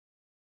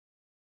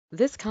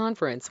This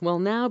conference will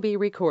now be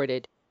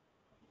recorded.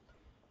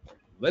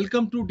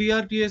 Welcome to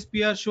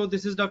DRTSPR show.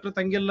 This is Dr.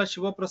 Tangella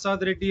Shiva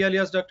Prasad Reddy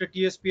alias Dr.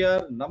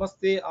 TSPR.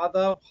 Namaste,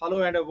 Adab,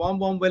 hello, and a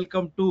warm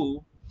welcome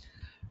to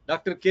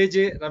Dr.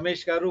 KJ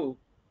Ramesh Garu,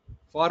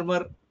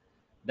 former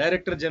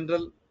Director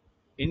General,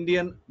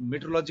 Indian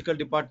Meteorological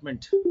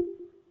Department.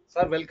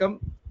 Sir, welcome.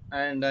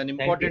 And an Thank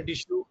you. important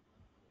issue,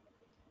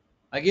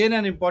 again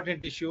an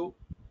important issue,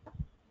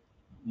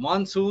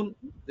 monsoon,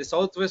 the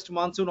southwest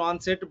monsoon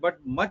onset,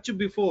 but much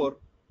before,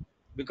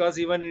 because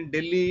even in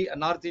Delhi,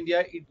 North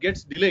India, it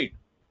gets delayed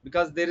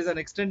because there is an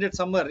extended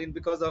summer in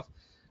because of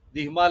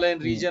the Himalayan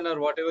Hmm. region or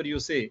whatever you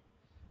say.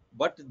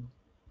 But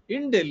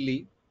in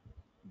Delhi,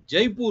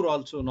 Jaipur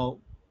also now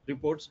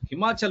reports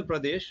Himachal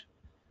Pradesh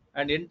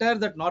and entire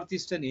that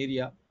northeastern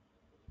area,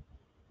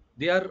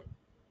 they are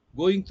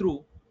going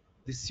through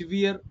the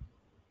severe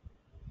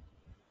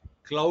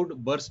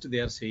cloud burst. They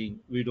are saying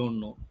we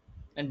don't know.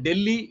 And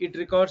Delhi, it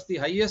records the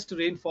highest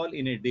rainfall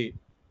in a day.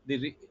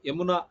 The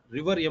Yamuna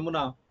river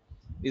Yamuna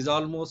is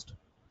almost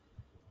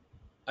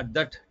at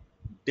that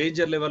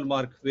danger level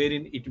mark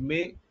wherein it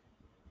may.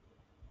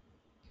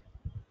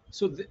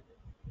 So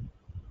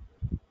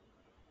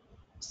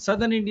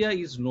southern India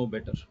is no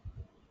better.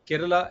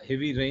 Kerala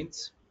heavy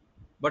rains,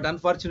 but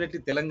unfortunately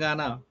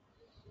Telangana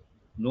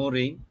no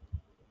rain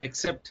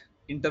except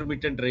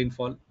intermittent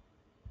rainfall.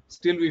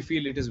 Still we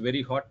feel it is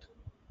very hot.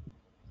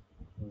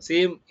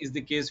 Same is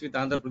the case with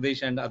Andhra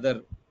Pradesh and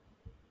other.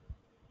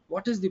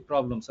 What is the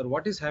problem, sir?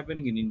 What is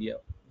happening in India?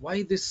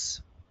 Why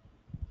this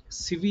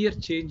severe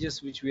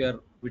changes which we are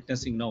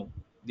witnessing now,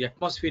 the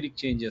atmospheric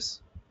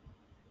changes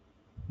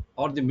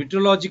or the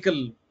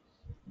meteorological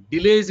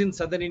delays in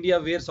southern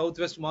India where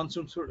southwest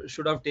monsoon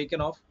should have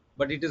taken off,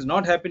 but it is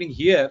not happening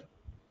here.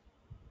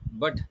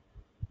 But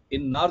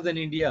in northern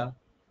India,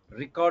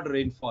 record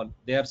rainfall.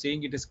 They are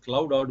saying it is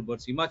cloud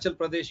outbursts. Himachal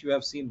Pradesh, you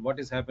have seen what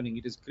is happening.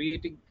 It is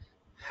creating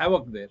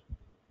havoc there.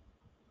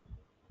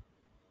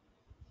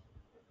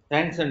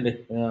 Thanks,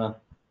 Andy.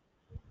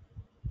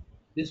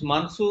 This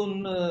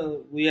monsoon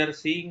we are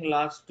seeing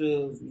last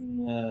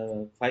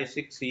 5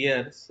 6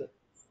 years.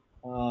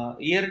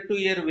 Year to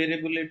year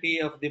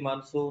variability of the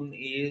monsoon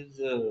is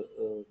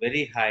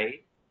very high,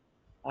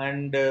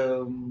 and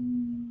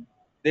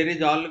there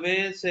is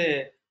always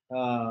a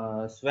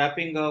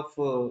swapping of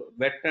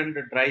wet and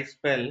dry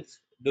spells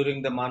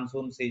during the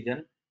monsoon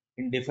season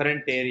in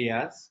different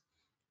areas.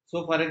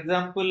 So, for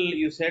example,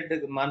 you said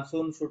the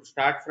monsoon should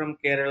start from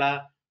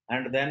Kerala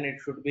and then it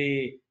should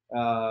be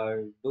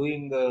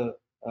doing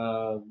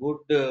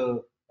good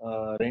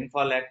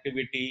rainfall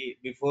activity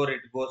before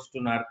it goes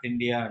to North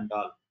India and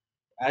all.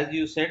 As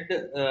you said,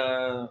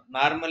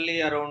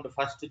 normally around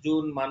 1st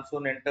June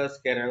monsoon enters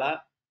Kerala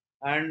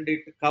and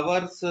it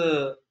covers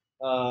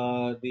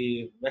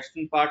the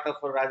western part of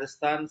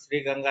Rajasthan,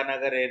 Sri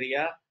Ganganagar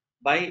area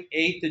by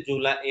 8th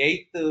July.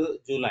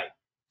 8th July.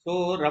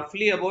 So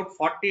roughly about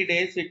 40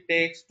 days it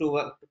takes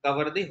to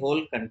cover the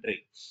whole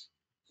country.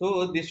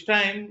 So this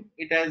time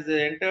it has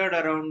entered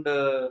around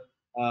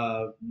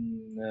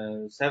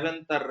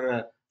 7th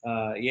or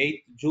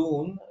 8th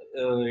June,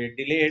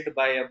 delayed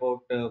by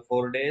about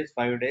 4 days,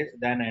 5 days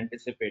than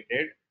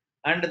anticipated.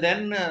 And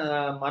then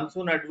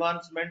monsoon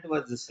advancement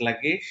was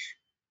sluggish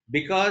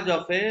because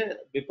of a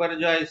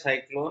Biparjoy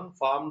cyclone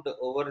formed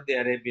over the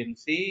Arabian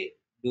Sea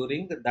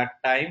during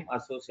that time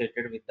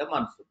associated with the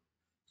monsoon.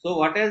 So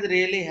what has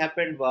really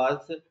happened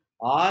was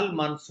all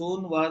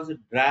monsoon was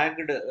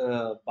dragged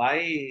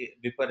by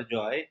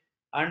Biparjoy,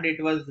 and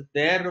it was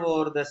there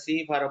over the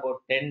sea for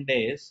about 10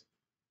 days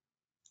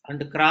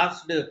and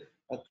crossed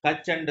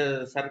Kutch and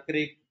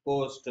Sarkari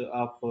coast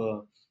of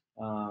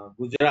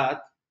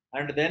Gujarat,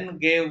 and then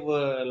gave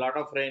a lot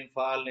of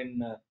rainfall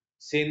in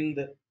Sindh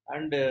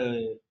and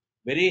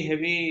very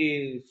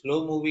heavy,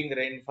 slow moving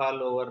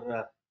rainfall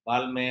over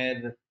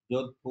Palmer,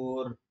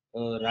 Jodhpur,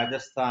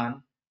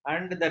 Rajasthan,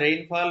 and the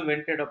rainfall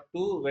went up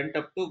to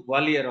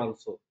Gwalior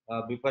also.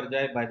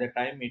 Biparjoy by the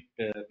time it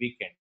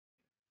weakened.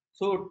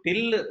 So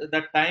till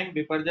the time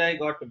Biparjoy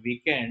got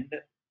weakened,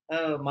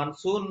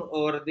 monsoon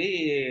over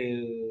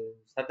the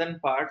southern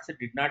parts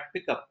did not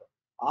pick up.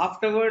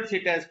 Afterwards,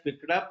 it has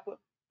picked up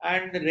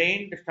and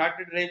raining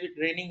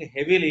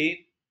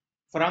heavily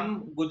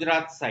from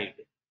Gujarat side.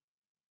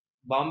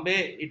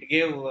 Bombay, it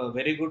gave a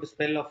very good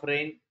spell of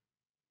rain,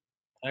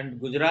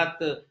 and Gujarat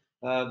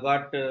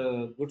got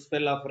a good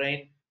spell of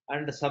rain,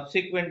 and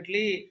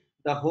subsequently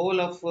the whole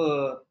of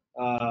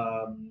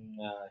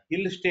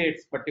hill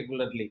states,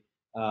 particularly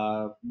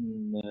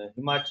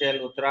Himachal,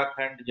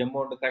 Uttarakhand,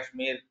 Jammu and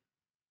Kashmir,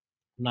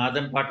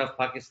 northern part of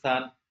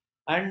Pakistan,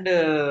 and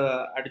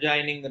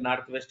adjoining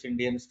northwest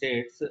Indian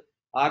states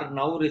are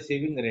now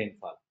receiving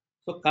rainfall.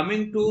 So,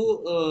 coming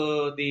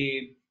to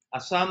the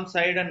Assam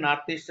side and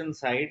northeastern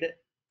side,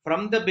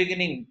 from the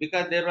beginning,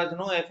 because there was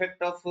no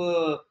effect of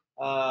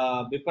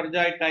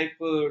Biparjoy type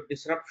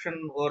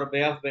disruption over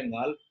Bay of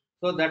Bengal.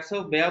 So, that's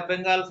how Bay of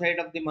Bengal side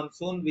of the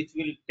monsoon, which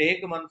will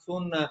take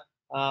monsoon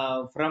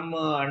from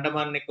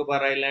Andaman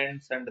Nicobar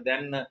Islands and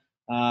then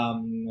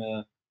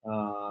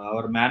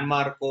our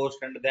Myanmar coast,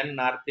 and then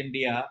North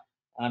India,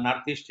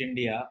 Northeast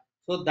India.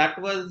 So that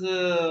was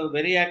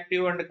very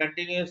active, and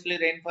continuously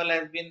rainfall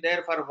has been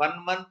there for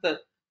 1 month.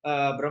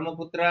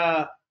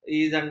 Brahmaputra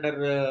is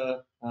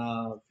under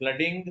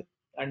flooding,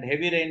 and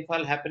heavy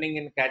rainfall happening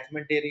in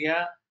catchment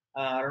area,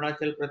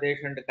 Arunachal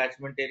Pradesh and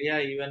catchment area,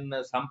 even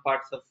some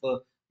parts of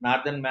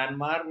northern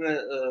Myanmar.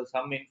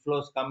 Some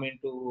inflows come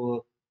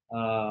into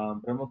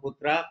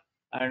Brahmaputra,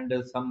 and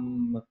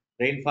some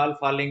rainfall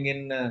falling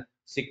in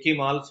Sikkim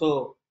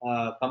also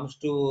comes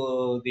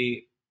to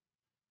the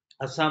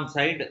Assam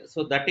side.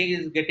 So that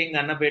is getting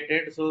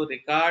unabated. So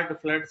record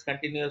floods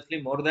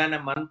continuously more than a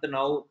month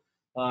now.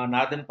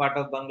 Northern part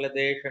of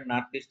Bangladesh and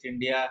Northeast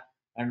India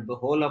and the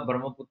whole of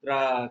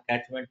Brahmaputra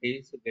catchment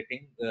is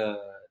getting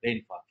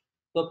rainfall.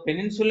 So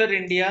peninsular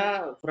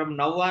India from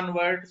now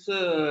onwards,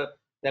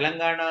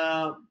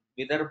 Telangana,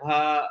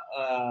 Vidarbha,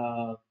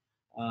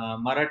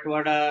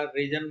 Marathwada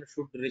region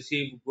should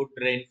receive good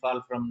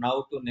rainfall from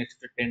now to next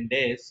 10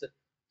 days.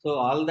 So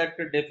all that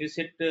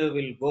deficit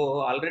will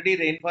go. Already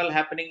rainfall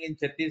happening in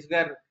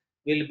Chhattisgarh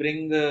will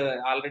bring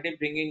already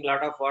bringing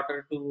lot of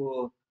water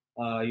to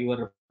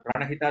your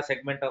Pranahita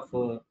segment of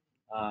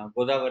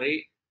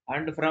Godavari.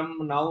 And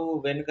from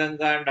now,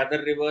 Venganga and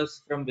other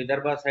rivers from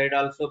Vidarbha side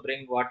also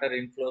bring water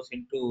inflows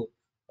into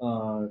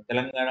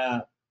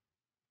Telangana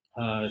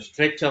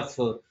stretch of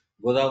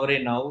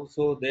Godavari now.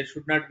 So there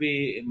should not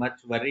be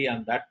much worry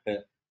on that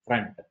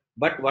front.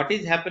 But what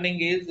is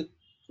happening is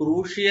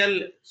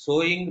crucial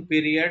sowing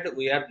period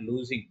we are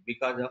losing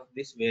because of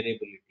this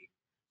variability.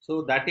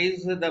 So that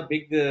is the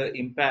big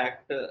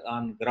impact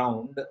on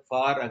ground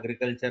for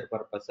agriculture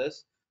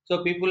purposes.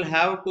 So people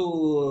have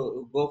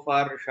to go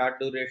for short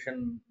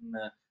duration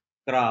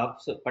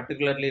crops,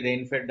 particularly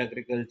rain-fed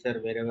agriculture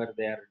wherever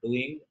they are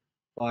doing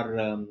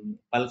for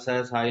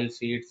pulses, oil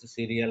seeds,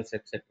 cereals,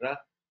 etc.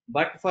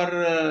 But for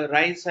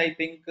rice, I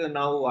think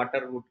now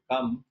water would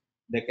come.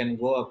 They can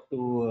go up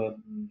to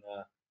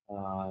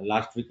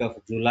last week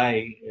of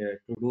July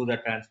to do the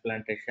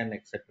transplantation,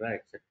 etc.,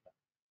 etc.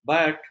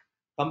 But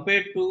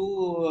compared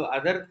to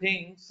other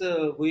things,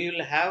 we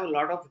will have a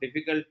lot of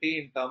difficulty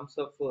in terms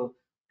of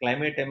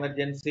climate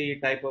emergency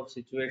type of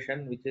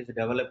situation which is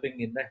developing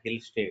in the hill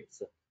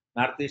states,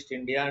 Northeast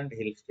India and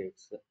hill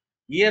states.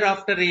 Year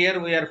after year,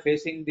 we are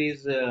facing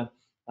these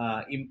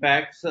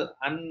impacts,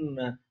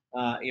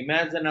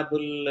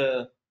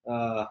 unimaginable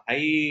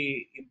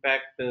high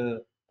impact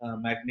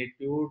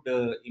magnitude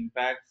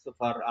impacts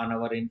for on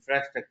our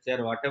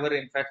infrastructure. Whatever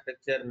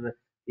infrastructure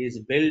is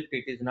built,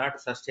 it is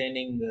not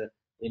sustaining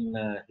in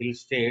hill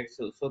states.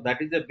 So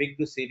that is a big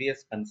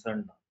serious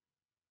concern now.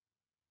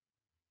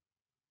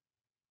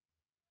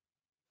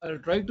 I'll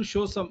try to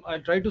show some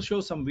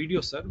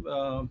videos, sir.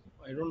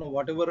 I don't know,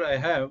 whatever I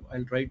have,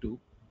 I'll try to.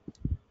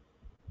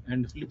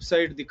 And flip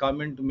side, the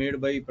comment made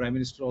by Prime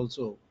Minister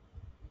also.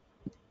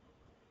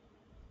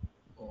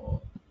 Uh,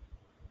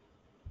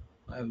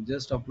 I have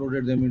just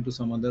uploaded them into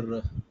some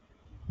other.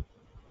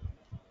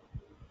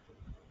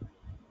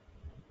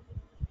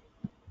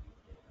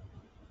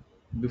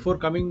 Before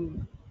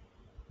coming,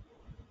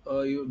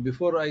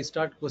 before I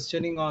start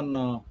questioning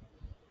on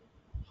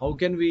how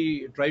can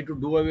we try to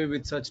do away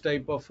with such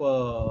type of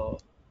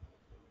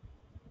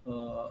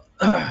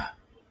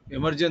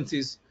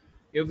emergencies.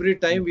 Every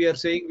time we are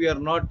saying we are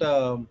not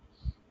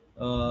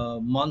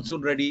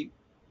monsoon ready,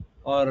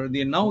 or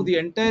the now the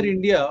entire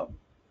India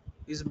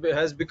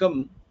has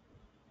become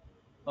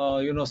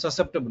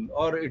susceptible,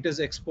 or it is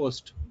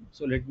exposed.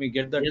 So let me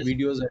get that Yes.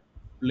 videos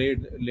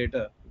played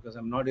later, because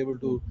I'm not able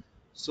to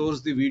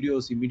source the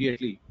videos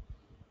immediately.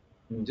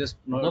 I'm just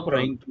No not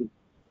problem. trying to.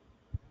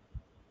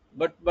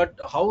 But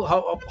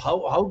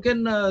how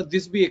can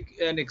this be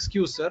an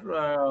excuse, sir?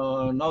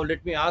 Now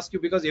let me ask you,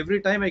 because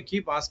every time I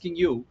keep asking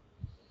you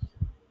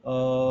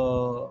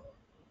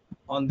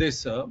on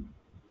this. Let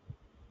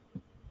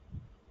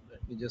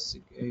me just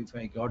see if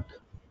I got.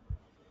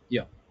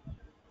 Yeah,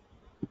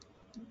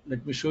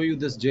 let me show you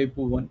this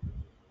Jaipur one,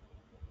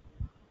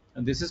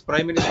 and this is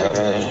Prime Minister talking.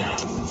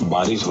 है,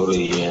 बारिश हो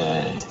रही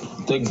है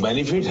तो एक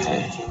benefit है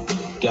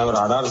कि हम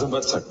राडार से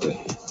बच सकते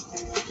हैं।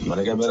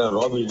 मैंने कहा मेरा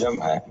रॉ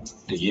मीडियम है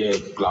तो ये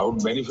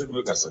क्लाउड बेनिफिट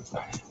भी कर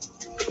सकता है।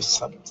 तो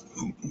सब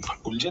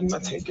उलझन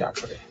में थे, क्या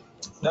करें।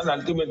 देन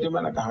अल्टीमेटली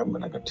मैंने कहा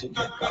ठीक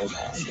है, क्लाउड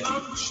है,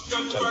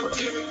 चल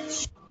पड़े।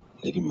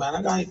 लेकिन मैंने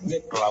कहा इतने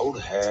क्लाउड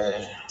है,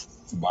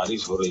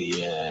 बारिश हो रही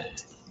है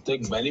तो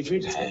एक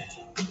बेनिफिट है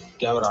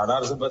कि हम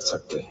राडार से बच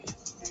सकते हैं।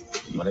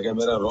 मैंने कहा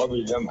मेरा रॉ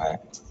मीडियम है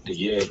तो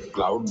ये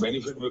क्लाउड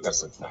बेनिफिट भी कर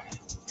सकता है।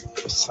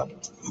 तो सब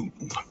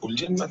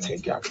उलझन में थे,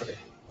 क्या करें।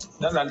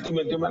 देन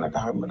अल्टीमेटली मैंने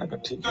कहा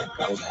ठीक है,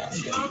 क्लाउड है,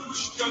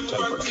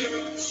 चल पड़े।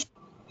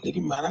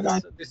 लेकिन मैंने कहा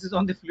So this is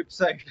on the flip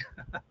side.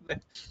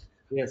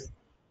 Yes.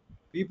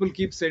 People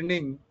keep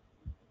sending.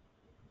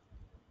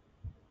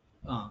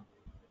 हाँ,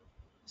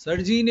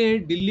 सर जी ने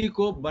दिल्ली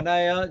को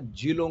बनाया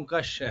झीलों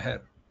का शहर.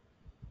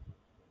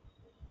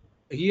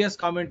 He has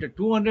commented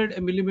 200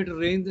 millimeter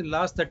rains in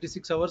last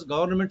 36 hours.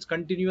 Government's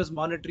continuous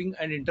monitoring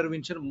and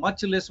intervention.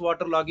 Much less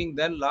water logging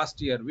than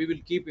last year. We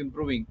will keep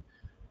improving.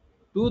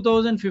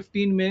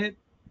 2015 में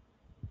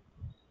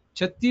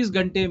 36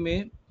 घंटे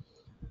में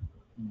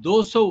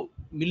 200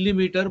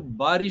 मिलीमीटर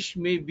बारिश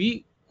में भी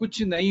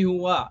कुछ नहीं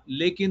हुआ,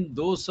 लेकिन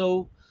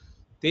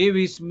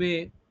 223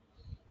 में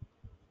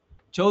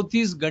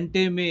 34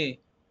 घंटे में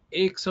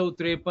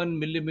 153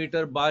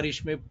 मिलीमीटर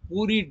बारिश में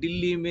पूरी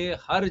दिल्ली में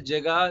हर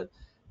जगह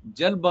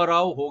जल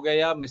भराव हो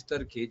गया।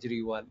 Mister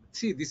Kejriwal,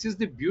 see this is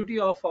the beauty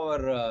of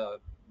our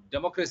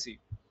democracy.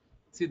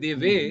 See the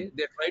way Mhm.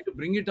 they try to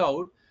bring it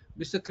out.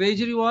 Mr.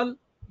 Kejriwal,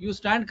 you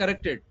stand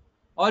corrected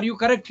or you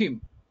correct him.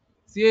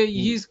 See,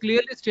 he Mm. is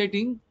clearly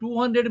stating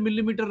 200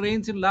 millimeter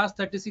rains in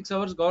last 36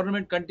 hours.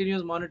 Government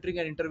continues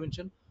monitoring and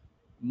intervention.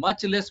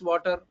 Much less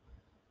water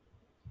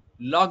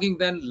logging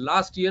than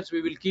last year's.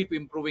 We will keep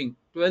improving.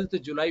 12th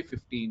July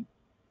 15.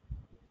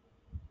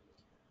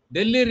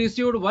 Delhi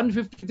received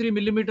 153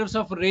 millimeters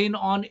of rain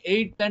on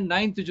 8th and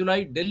 9th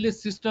July.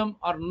 Delhi's system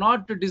are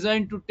not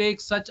designed to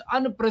take such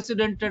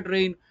unprecedented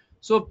rain,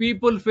 so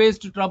people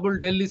faced trouble.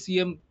 Delhi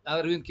CM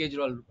Arvind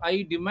Kejriwal.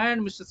 I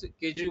demand, Mr.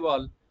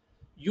 Kejriwal,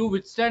 you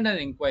withstand an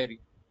inquiry.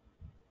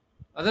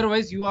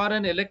 Otherwise, you are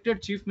an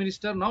elected chief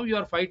minister. Now you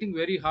are fighting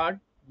very hard.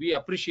 We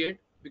appreciate,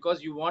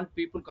 because you want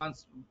people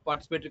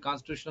participate in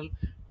constitutional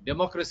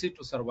democracy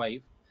to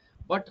survive.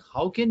 But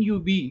how can you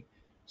be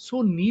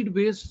so need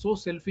based, so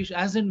selfish?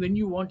 As and when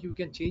you want, you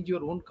can change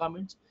your own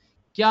comments.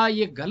 क्या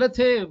ये गलत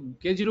है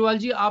केजरीवाल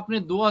जी? आपने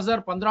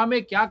 2015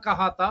 में क्या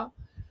कहा था?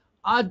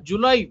 आज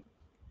जुलाई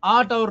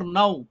 8 और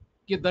 9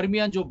 के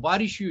दरमियान जो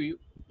बारिश हुई,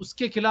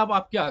 उसके खिलाफ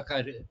आप क्या कह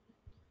रहे हैं?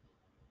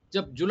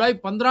 जब जुलाई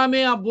 15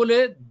 में आप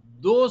बोले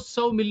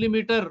 200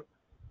 मिलीमीटर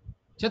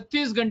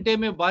 36 घंटे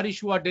में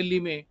बारिश हुआ दिल्ली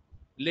में,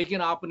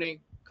 लेकिन आपने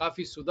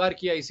काफी सुधार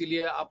किया,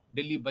 इसीलिए आप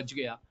दिल्ली बच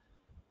गया।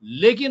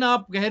 लेकिन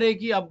आप कह रहे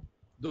कि अब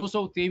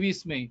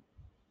 223 में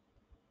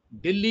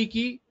दिल्ली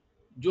की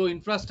जो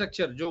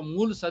इंफ्रास्ट्रक्चर, जो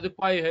मूल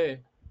सदुपाय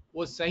है,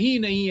 वो सही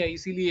नहीं है,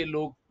 इसीलिए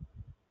लोग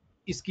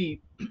इसकी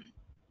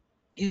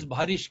इस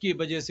बारिश की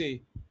वजह से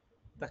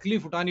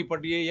तकलीफ उठानी पड़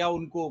रही है, या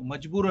उनको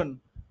मजबूरन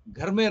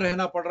घर में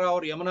रहना पड़ रहा है।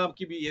 और यमुना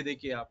की भी ये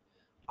देखिए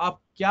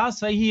आप क्या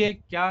सही है,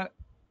 क्या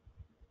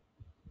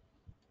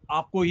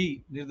आपको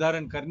ही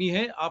निर्धारण करनी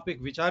है। आप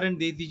एक विचारण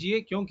दे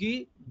दीजिए,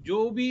 क्योंकि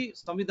जो भी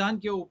संविधान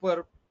के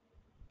ऊपर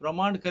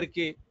प्रमाण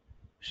करके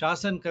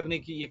शासन करने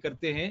की ये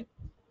करते हैं,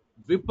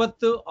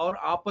 विपत्त और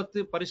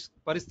आपत्ति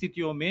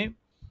परिस्थितियों में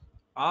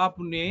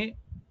आपने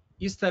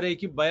इस तरह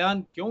की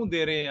बयान क्यों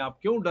दे रहे हैं? आप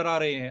क्यों डरा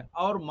रहे हैं?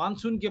 और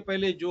मानसून के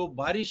पहले, जो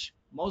बारिश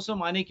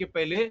मौसम आने के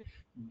पहले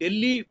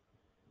दिल्ली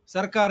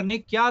सरकार ने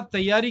क्या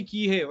तैयारी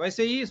की है,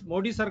 वैसे ही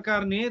मोदी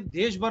सरकार ने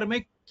देश भर में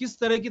किस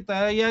तरह की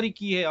तैयारी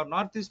की है। और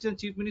नॉर्थ ईस्टर्न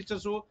चीफ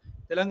मिनिस्टर्स हो,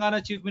 तेलंगाना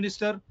चीफ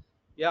मिनिस्टर,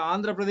 या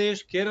आंध्र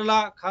प्रदेश,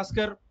 केरला,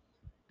 खासकर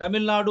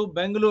तमिलनाडु,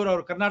 बेंगलुरु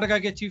और कर्नाटका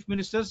के चीफ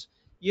मिनिस्टर्स,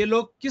 ये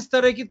लोग किस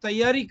तरह की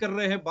तैयारी कर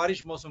रहे हैं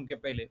बारिश मौसम के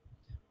पहले?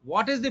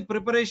 What is the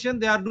preparation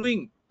they are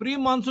doing? Pre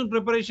monsoon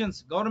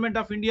preparations government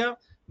of India,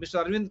 mister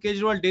Arvind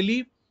Kejriwal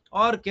Delhi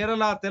और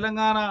Kerala,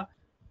 Telangana,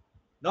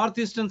 north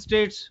eastern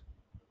states,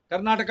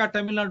 Karnataka,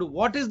 Tamil Nadu.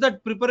 What is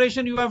that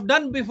preparation you have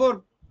done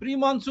before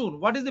pre-monsoon?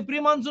 What is the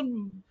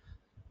pre-monsoon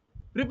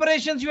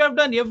preparations you have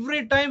done?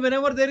 Every time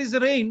whenever there is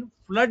rain,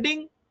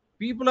 flooding,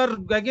 people are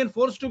again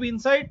forced to be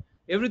inside.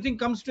 Everything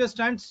comes to a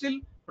standstill.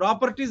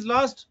 Properties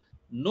lost,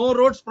 no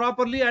roads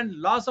properly, and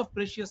loss of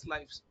precious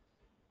lives.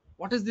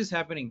 What is this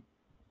happening?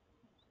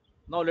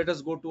 Now let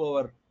us go to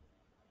our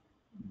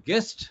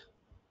guest.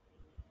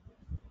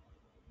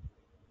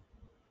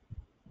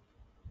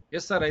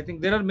 Yes, sir. I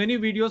think there are many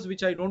videos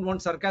which I don't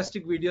want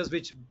sarcastic videos,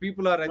 which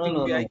people are. I No, think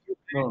no, I no, give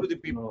no, credit to the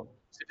people, no.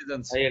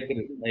 citizens. I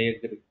agree. I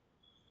agree.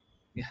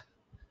 Yeah.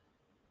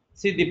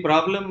 See, the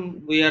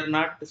problem we are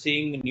not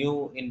seeing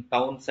new in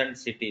towns and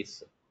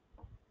cities.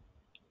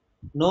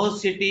 No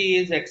city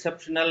is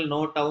exceptional,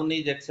 no town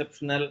is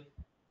exceptional.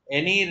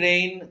 Any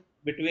rain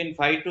between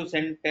 5 to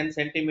 10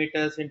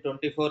 centimeters in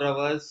 24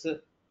 hours,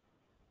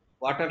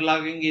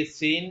 waterlogging is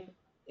seen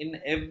in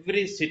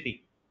every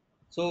city.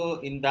 So,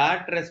 in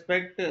that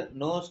respect,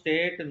 no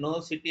state, no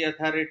city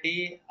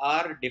authority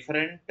are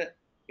different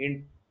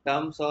in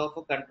terms of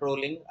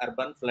controlling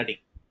urban flooding.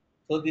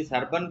 So, this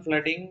urban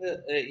flooding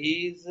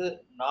is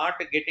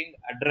not getting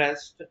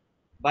addressed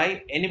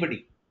by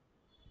anybody.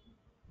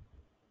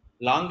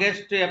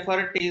 Longest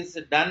effort is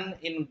done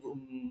in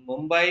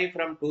Mumbai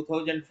from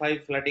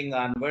 2005 flooding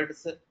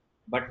onwards,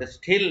 but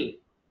still,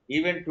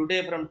 even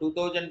today from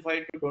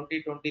 2005 to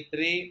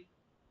 2023,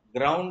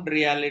 ground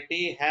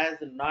reality has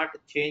not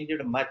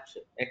changed much,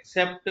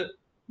 except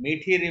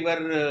Methi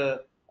River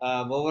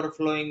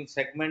overflowing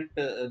segment.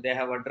 They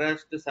have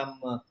addressed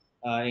some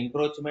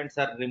encroachments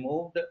are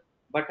removed,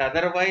 but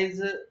otherwise,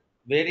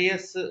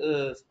 various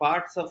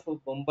spots of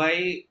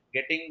Mumbai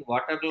getting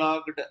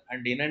waterlogged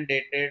and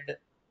inundated,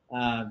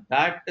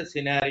 that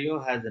scenario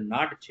has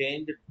not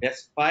changed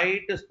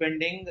despite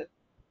spending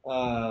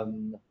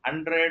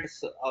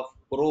hundreds of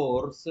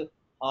crores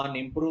on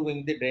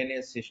improving the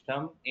drainage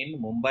system in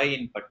Mumbai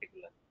in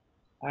particular.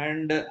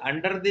 And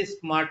under the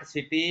smart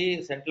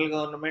city, central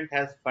government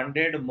has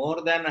funded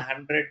more than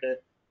 100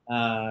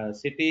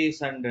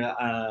 cities, and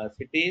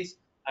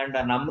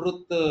an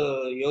Amrut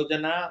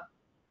Yojana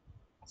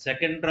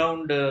second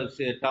round.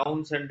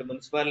 Towns and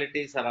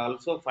municipalities are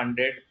also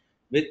funded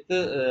with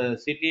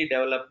city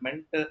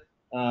development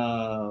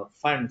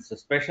funds,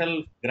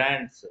 special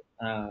grants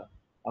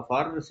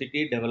for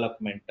city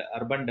development,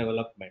 urban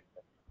development.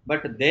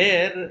 But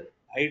there,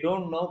 I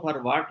don't know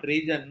for what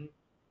reason,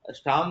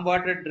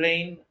 stormwater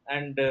drain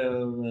and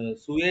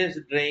sewage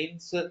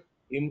drains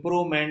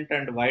improvement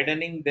and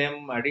widening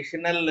them,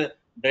 additional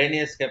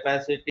drainage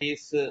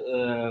capacities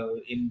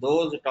in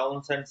those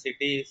towns and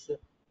cities,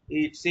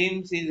 it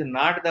seems is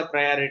not the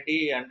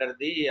priority under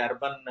the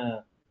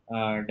urban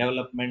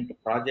development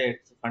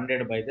projects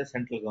funded by the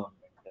central government.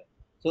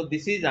 So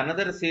this is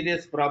another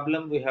serious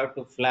problem we have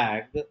to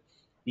flag.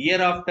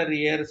 Year after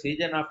year,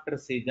 season after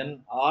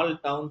season, all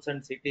towns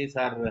and cities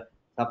are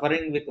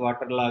suffering with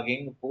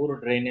waterlogging, poor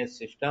drainage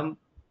system,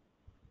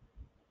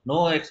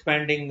 no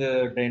expanding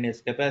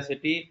drainage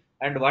capacity,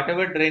 and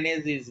whatever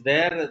drainage is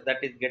there, that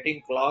is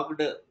getting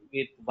clogged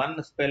with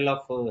one spell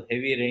of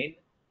heavy rain.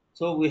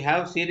 So we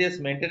have serious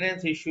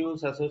maintenance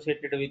issues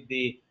associated with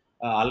the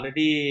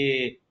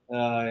already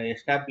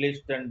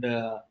established and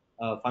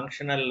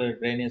functional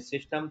drainage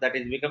system that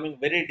is becoming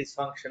very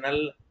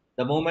dysfunctional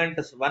the moment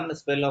one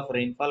spell of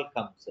rainfall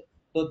comes.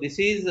 So this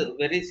is a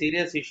very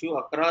serious issue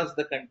across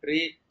the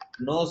country.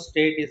 No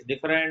state is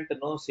different,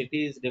 no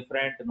city is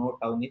different, no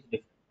town is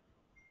different.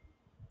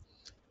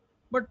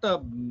 But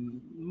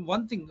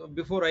one thing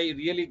before I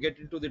really get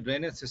into the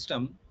drainage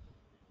system,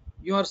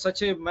 you are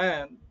such a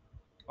man.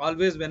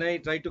 Always, when I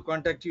try to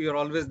contact you, you're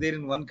always there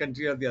in one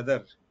country or the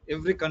other.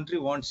 Every country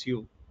wants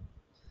you.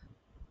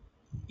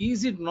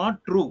 Is it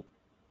not true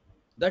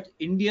that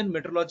Indian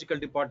Meteorological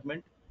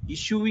Department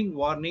issuing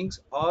warnings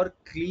or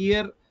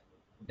clear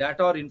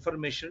data or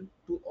information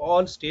to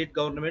all state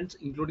governments,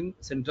 including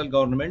central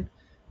government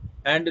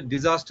and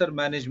disaster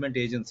management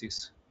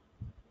agencies?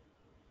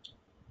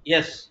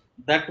 Yes,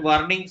 that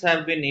warnings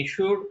have been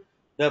issued.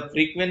 The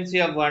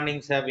frequency of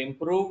warnings have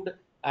improved,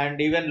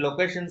 and even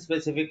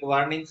location-specific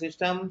warning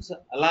systems,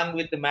 along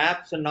with the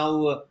maps.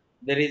 Now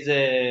there is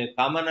a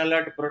common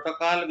alert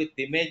protocol with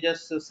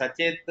images.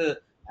 Sachet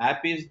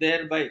app is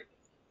there by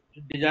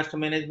Disaster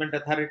Management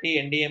Authority,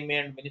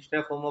 NDMA, and Ministry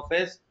of Home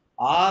Affairs.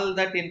 All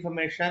that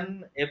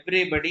information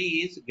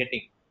everybody is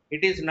getting.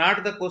 It is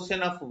not the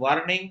question of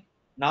warning.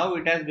 Now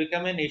it has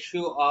become an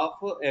issue of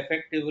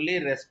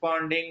effectively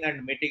responding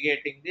and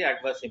mitigating the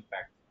adverse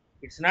impact.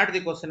 It's not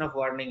the question of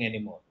warning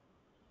anymore.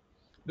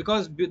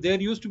 Because there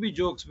used to be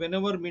jokes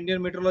whenever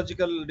Indian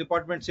Meteorological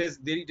Department says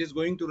there it is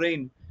going to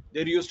rain,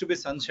 there used to be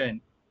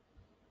sunshine.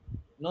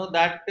 No,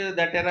 that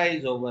era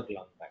is over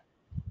long back.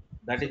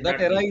 That So is that not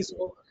the era is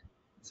issue. over.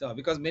 So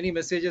because many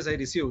messages I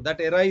receive, that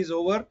era is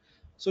over.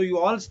 So you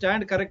all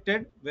stand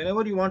corrected.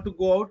 Whenever you want to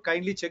go out,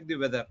 kindly check the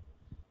weather.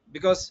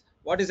 Because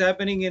what is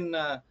happening in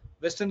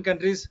Western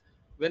countries,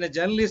 when a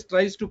journalist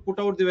tries to put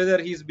out the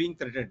weather, he is being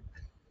threatened.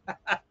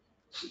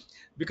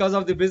 Because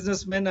of the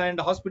businessmen and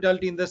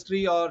hospitality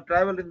industry or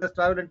travel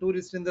and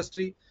tourist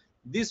industry,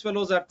 these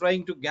fellows are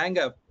trying to gang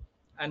up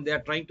and they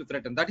are trying to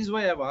threaten. That is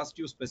why I have asked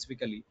you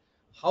specifically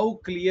how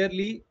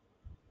clearly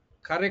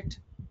correct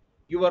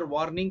your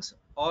warnings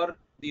or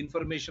the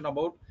information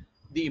about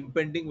the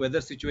impending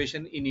weather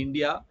situation in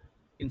India,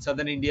 in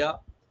southern India,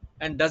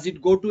 and does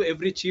it go to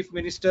every chief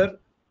minister,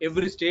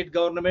 every state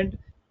government,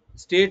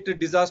 state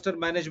disaster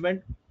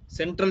management,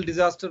 central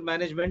disaster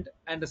management,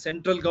 and the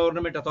central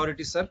government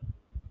authorities, sir?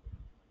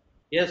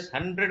 Yes,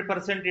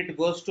 100% it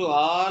goes to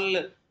all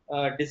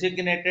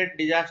designated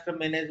disaster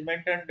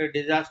management and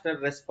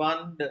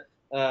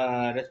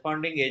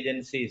responding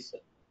agencies.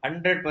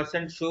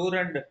 100% sure,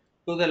 and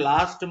to the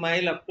last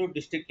mile up to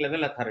district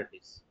level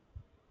authorities.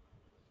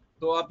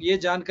 तो आप ये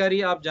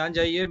जानकारी आप जान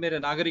जाइए मेरे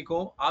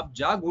नागरिकों, आप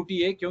जाग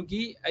उठिए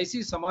क्योंकि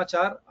ऐसी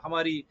समाचार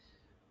हमारी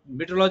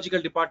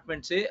मेट्रोलॉजिकल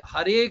डिपार्टमेंट से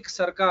हर एक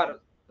सरकार,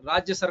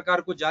 राज्य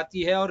सरकार को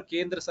जाती है और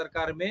केंद्र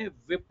सरकार में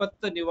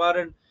विपत्त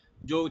निवारण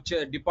जो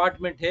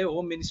डिपार्टमेंट है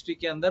होम मिनिस्ट्री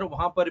के अंदर,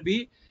 वहां पर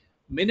भी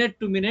मिनट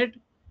टू मिनट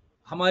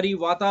हमारी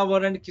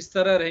वातावरण किस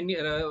तरह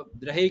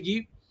रहेगी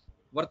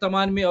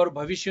वर्तमान में और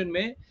भविष्य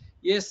में,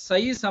 ये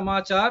सही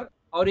समाचार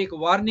और एक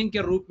वार्निंग के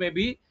रूप में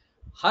भी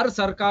हर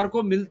सरकार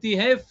को मिलती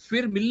है।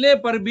 फिर मिलने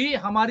पर भी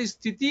हमारी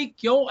स्थिति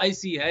क्यों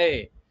ऐसी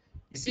है,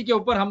 इसी के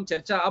ऊपर हम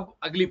चर्चा। अब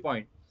अगली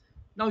point,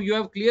 now you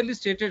have clearly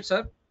stated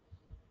sir,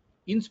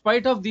 in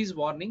spite of these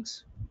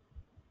warnings,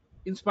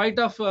 in spite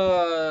of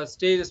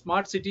state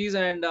smart cities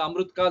and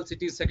Amrutkal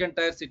cities, second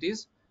tier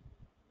cities,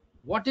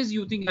 what is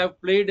you think? I have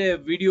played a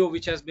video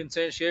which has been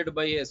shared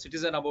by a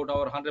citizen about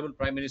our honorable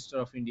Prime Minister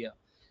of India.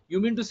 You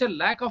mean to say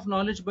lack of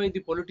knowledge by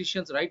the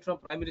politicians, right from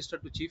Prime Minister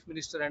to Chief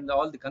Minister and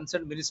all the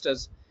concerned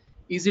ministers?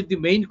 Is it the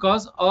main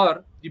cause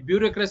or the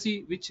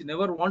bureaucracy which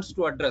never wants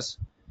to address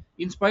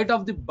in spite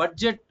of the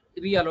budget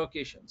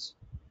reallocations?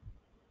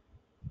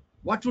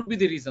 What would be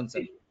the reason,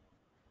 sir?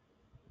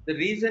 The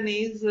reason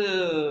is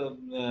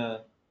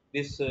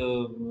this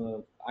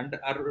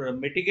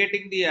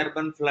mitigating the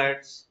urban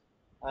floods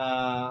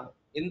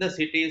in the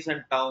cities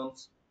and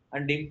towns.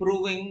 and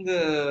improving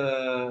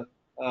the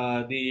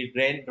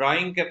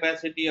drawing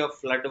capacity of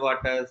flood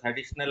waters,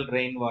 additional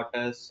rain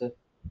waters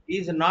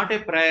is not a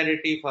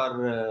priority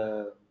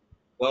for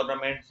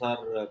governments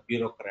or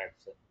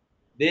bureaucrats.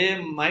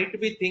 They might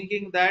be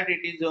thinking that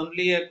it is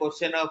only a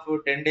question of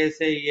 10 days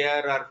a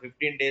year or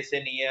 15 days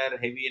a year,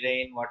 heavy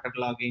rain,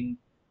 waterlogging,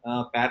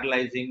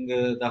 paralyzing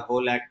the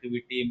whole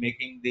activity,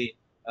 making the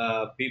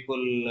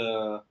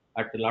people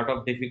at a lot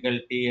of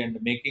difficulty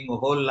and making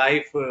whole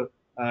life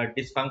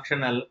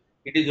dysfunctional.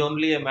 It is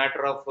only a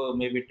matter of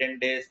maybe 10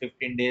 days,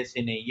 15 days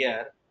in a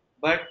year.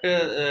 But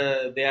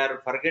they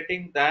are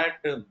forgetting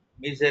that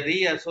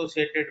misery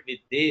associated with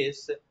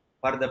this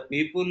for the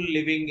people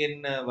living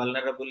in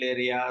vulnerable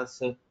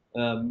areas,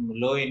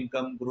 low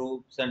income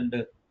groups,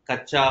 and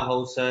kacha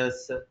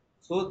houses.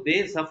 So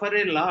they suffer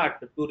a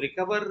lot to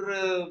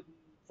recover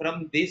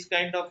from these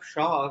kind of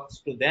shocks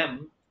to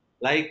them.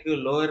 Like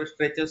lower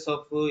stretches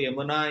of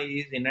Yamuna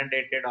is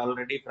inundated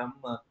already from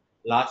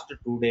last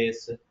 2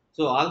 days.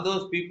 So all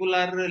those people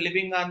are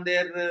living on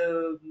their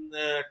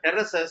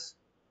terraces.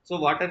 So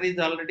water is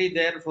already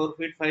there, 4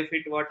 feet, 5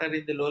 feet water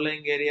in the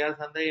low-lying areas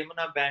on the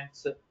Yamuna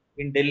banks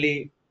in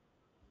Delhi.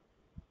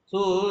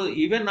 So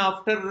even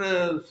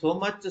after so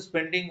much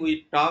spending,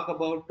 we talk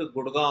about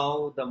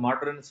Gurgaon, the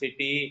modern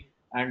city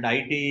and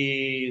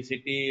IT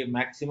city,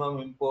 maximum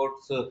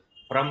imports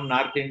from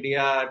North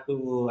India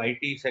to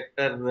IT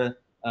sector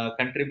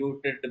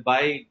contributed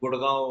by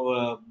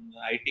Gurgaon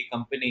IT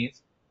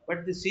companies.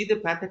 But they see the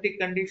pathetic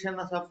conditions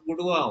of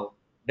Gurgaon.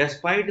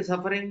 Despite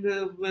suffering,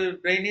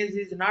 drainage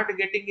is not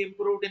getting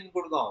improved in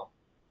Gurgaon.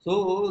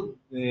 So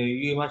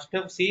you must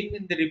have seen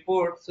in the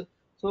reports,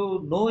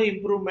 so no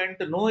improvement,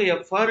 no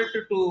effort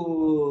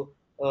to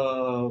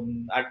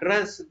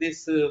address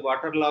this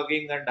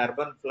waterlogging and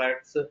urban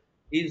floods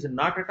is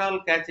not at all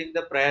catching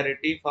the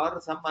priority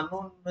for some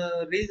unknown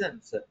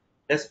reasons.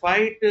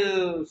 Despite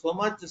so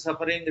much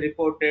suffering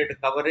reported,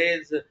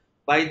 coverage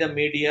by the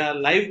media,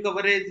 live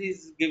coverage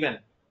is given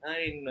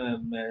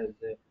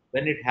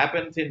when it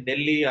happens in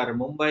Delhi or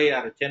Mumbai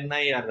or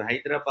Chennai or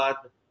Hyderabad,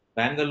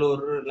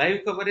 Bangalore.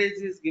 Live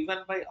coverage is given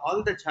by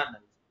all the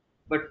channels,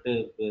 but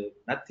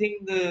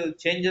nothing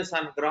changes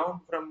on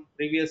ground from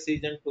previous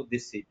season to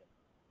this season.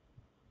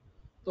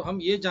 तो हम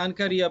ये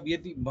जानकारी, अब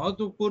ये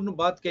महत्वपूर्ण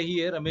बात कही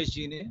है रमेश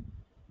जी ने।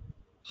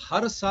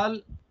 हर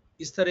साल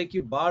इस तरह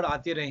की बाढ़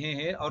आते रहे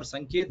हैं और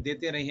संकेत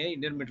देते रहे हैं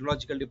इंडियन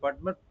मेट्रोलॉजिकल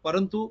डिपार्टमेंट,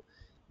 परंतु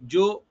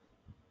जो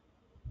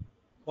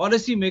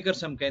पॉलिसी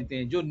मेकर्स हम कहते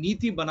हैं, जो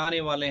नीति बनाने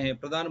वाले हैं,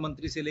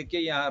 प्रधानमंत्री से लेके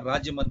यहाँ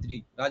राज्य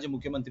मंत्री, राज्य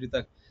मुख्यमंत्री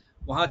तक,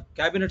 वहाँ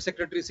कैबिनेट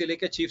सेक्रेटरी से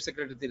लेकर चीफ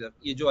सेक्रेटरी तक,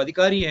 ये जो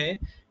अधिकारी हैं,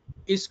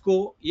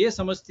 इसको ये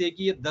समझते हैं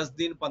कि ये 10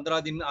 दिन 15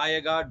 दिन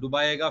आएगा,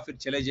 डुबाएगा, फिर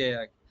चले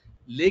जाएगा।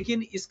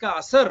 लेकिन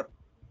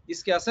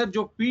इसके असर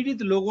जो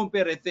पीड़ित लोगों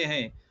पे रहते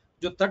हैं,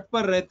 जो तट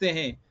पर रहते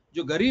हैं,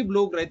 जो गरीब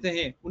लोग रहते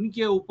हैं,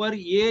 उनके ऊपर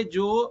ये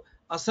जो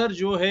असर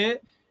जो है,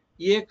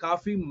 ये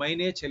काफी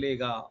महीने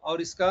चलेगा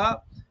और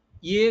इसका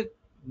ये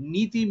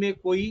नीति में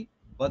कोई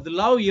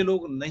बदलाव ये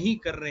लोग नहीं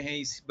कर रहे हैं।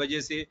 इस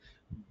वजह से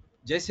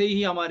जैसे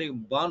ही हमारे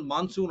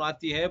मानसून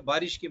आती है,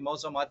 बारिश की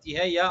मौसम आती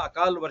है या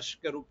अकाल वर्ष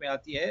के रूप में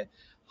आती है,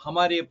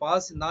 हमारे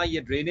पास ना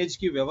ये ड्रेनेज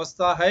की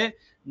व्यवस्था है,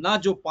 ना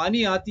जो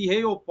पानी आती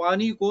है वो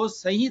पानी को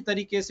सही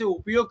तरीके से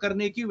उपयोग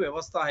करने की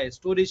व्यवस्था है।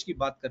 स्टोरेज की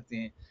बात करते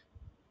हैं।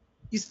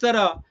 इस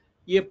तरह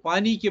ये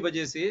पानी की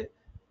वजह से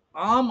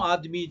आम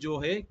आदमी जो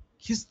है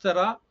किस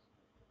तरह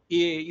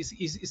ये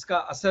इसका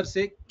असर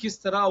से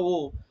किस तरह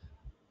वो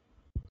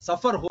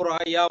सफर हो रहा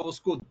है या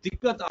उसको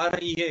दिक्कत आ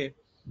रही है,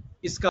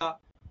 इसका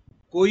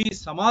कोई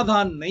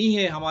समाधान नहीं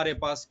है हमारे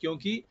पास,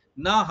 क्योंकि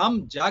ना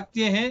हम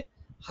जागते हैं।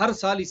 हर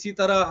साल इसी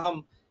तरह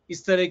हम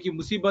इस तरह की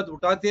मुसीबत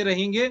उठाते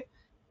रहेंगे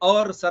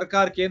और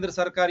सरकार, केंद्र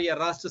सरकार या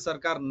राष्ट्र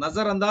सरकार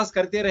नजरअंदाज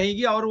करते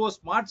रहेगी और वो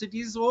स्मार्ट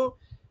सिटीज हो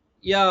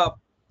या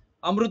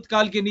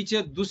अमृतकाल के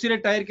नीचे दूसरे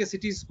टायर के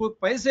सिटीज को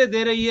पैसे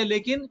दे रही है,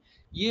 लेकिन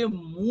ये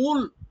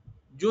मूल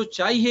जो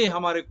चाहिए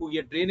हमारे को,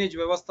 ये ड्रेनेज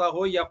व्यवस्था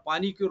हो या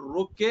पानी को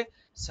रोक के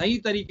सही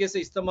तरीके से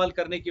इस्तेमाल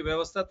करने की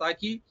व्यवस्था,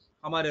 ताकि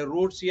हमारे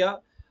रोड्स या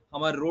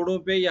हमारे रोडों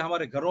पे या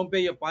हमारे घरों पे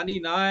ये पानी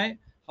ना आए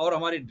और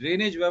हमारी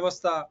ड्रेनेज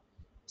व्यवस्था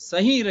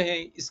सही रहे,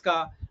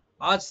 इसका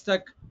आज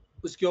तक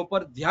उसके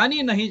ऊपर ध्यान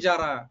ही नहीं जा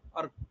रहा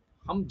और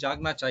हम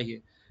जागना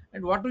चाहिए।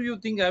 And what do you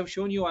think? I have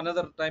shown you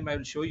another time, I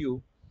will show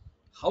you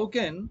how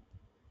can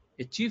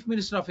a chief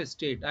minister of a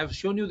state, I have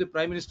shown you the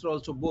prime minister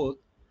also, both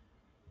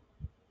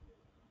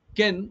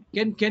can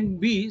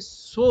be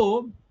so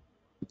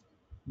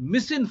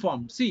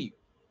misinformed. See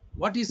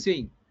what he's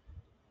saying.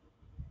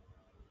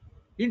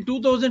 In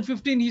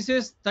 2015 he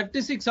says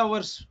 36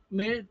 hours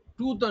में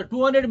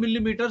 200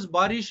 millimeters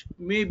बारिश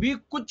में भी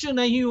कुछ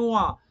नहीं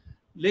हुआ,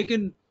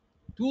 लेकिन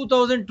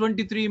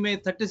 2023 में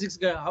 36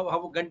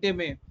 घंटे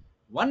में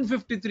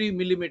 153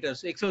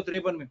 millimeters,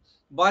 153 में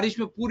बारिश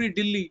में पूरी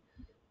Delhi.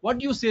 What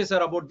do you say, sir,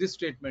 about this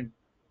statement?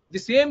 The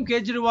same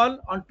Kejriwal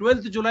on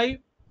 12th July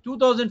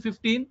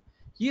 2015,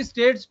 he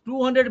states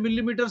 200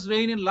 millimeters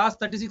rain in last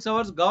 36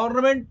 hours.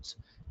 Government's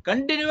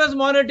continuous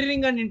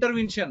monitoring and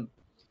intervention.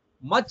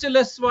 Much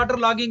less water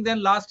logging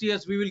than last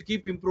year's. We will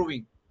keep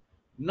improving.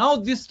 Now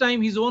this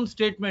time his own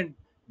statement,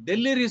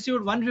 Delhi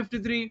received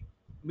 153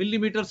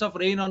 millimeters of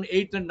rain on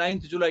 8th and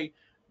 9th July.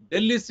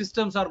 Delhi's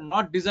systems are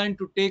not designed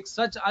to take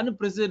such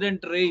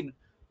unprecedented rain.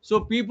 So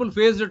people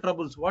face the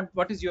troubles.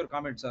 What is your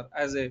comment, sir,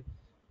 as a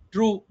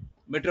true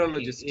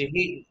meteorologist?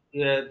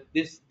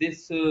 This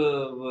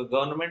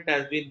government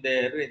has been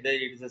there. It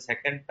is a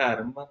second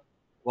term.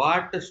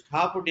 What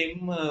stopped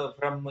him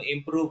from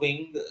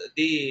improving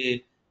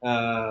the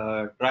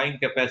drawing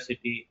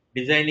capacity,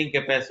 designing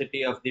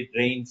capacity of the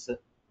drains?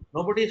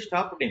 Nobody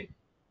stopped him.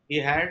 He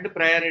had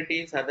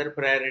priorities, other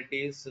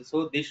priorities.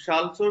 So this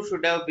also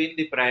should have been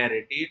the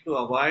priority to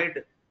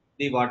avoid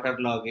the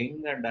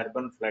waterlogging and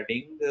urban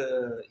flooding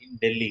in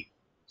Delhi.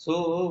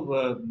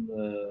 So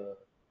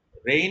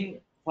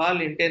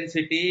rainfall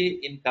intensity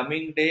in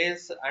coming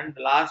days and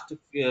last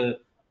 8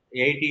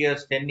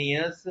 years, 10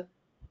 years,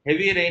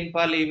 heavy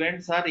rainfall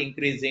events are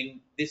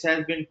increasing. This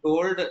has been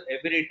told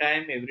every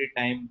time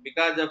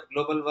because of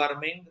global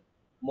warming.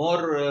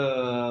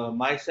 More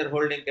moisture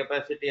holding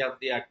capacity of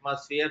the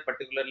atmosphere,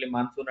 particularly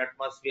monsoon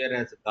atmosphere,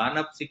 has gone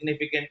up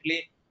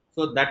significantly.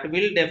 So that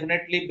will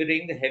definitely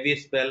bring heavy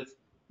spells,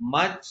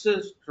 much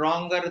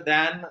stronger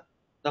than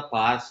the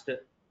past.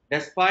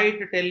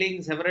 Despite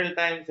telling several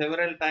times,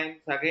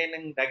 again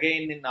and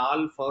again in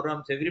all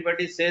forums,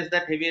 everybody says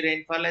that heavy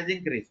rainfall has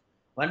increased.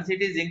 Once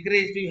it is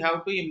increased, you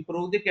have to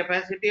improve the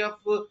capacity of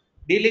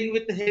dealing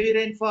with heavy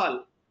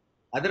rainfall.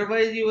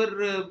 Otherwise, your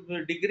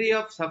degree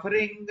of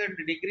suffering and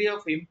degree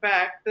of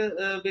impact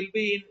will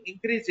be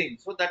increasing.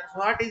 So that's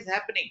what is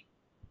happening.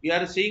 We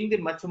are seeing the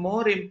much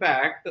more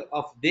impact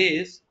of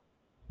this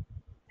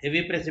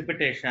heavy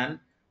precipitation,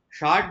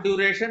 short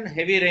duration,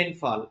 heavy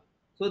rainfall.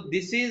 So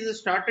this is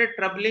started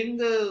troubling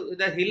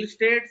the hill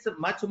states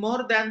much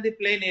more than the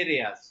plain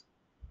areas,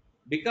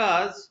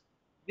 because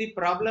the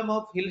problem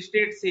of hill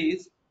states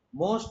is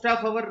most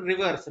of our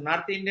rivers,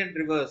 North Indian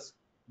rivers,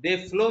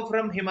 they flow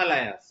from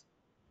Himalayas,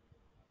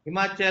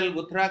 Himachal,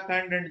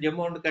 Uttarakhand, and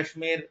Jammu and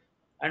Kashmir,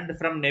 and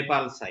from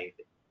Nepal side.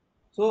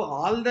 So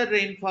all the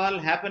rainfall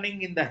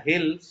happening in the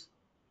hills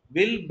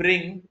will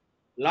bring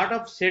lot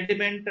of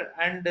sediment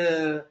and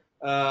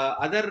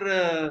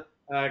other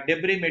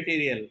debris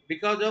material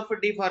because of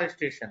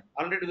deforestation.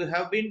 Already we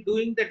have been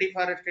doing the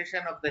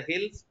deforestation of the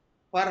hills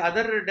for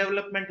other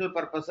developmental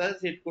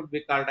purposes. It could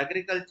be called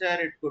agriculture,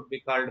 it could be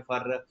called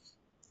for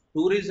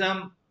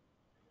tourism,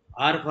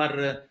 or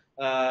for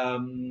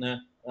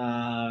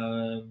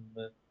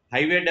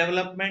highway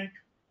development,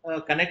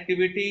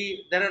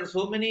 connectivity. There are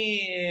so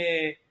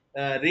many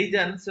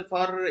regions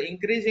for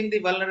increasing the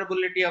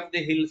vulnerability of the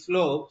hill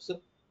slopes.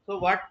 So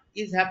what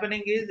is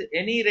happening is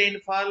any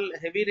rainfall,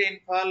 heavy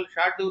rainfall,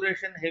 short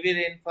duration heavy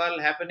rainfall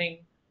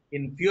happening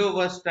in few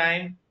hours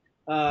time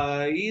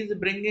is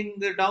bringing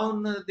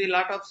down the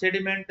lot of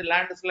sediment,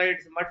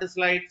 landslides,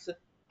 mudslides,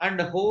 and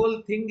the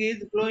whole thing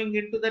is flowing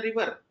into the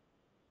river.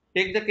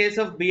 Take the case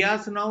of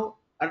Bias now,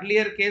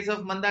 earlier case of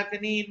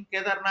Mandakini in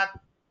Kedarnath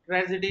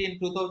tragedy in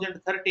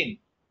 2013.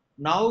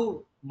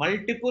 Now,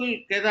 multiple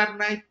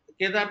Kedarnath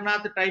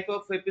type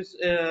of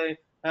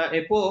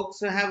epochs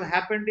have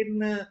happened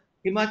in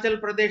Himachal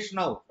Pradesh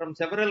now from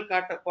several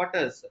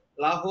quarters.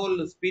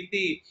 Lahore,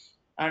 Spiti,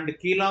 and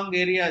Keelong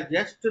area,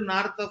 just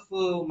north of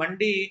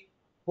Mandi,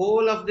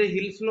 whole of the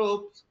hill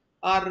slopes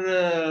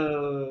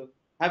are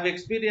have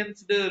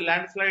experienced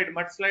landslide,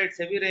 mudslides,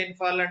 heavy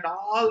rainfall, and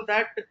all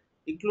that,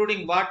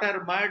 including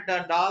water, mud,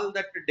 and all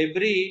that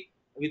debris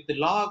with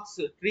logs,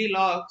 tree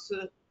logs,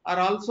 are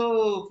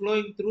also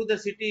flowing through the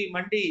city,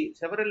 Mandi.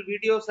 Several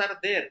videos are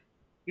there.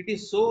 It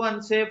is so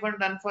unsafe and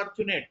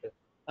unfortunate.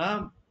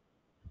 Um,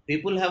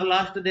 People have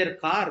lost their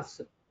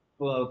cars.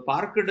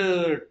 Parked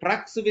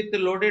trucks with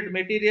loaded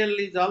material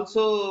is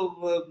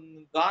also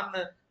gone,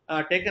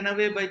 taken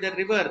away by the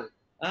river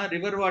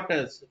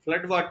waters,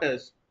 flood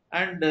waters,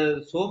 and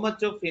so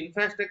much of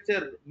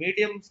infrastructure,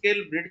 medium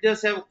scale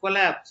bridges have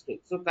collapsed.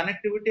 So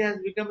connectivity has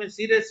become a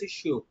serious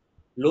issue.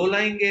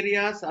 Low-lying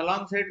areas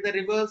alongside the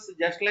rivers,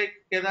 just like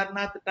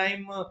Kedarnath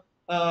time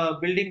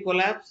building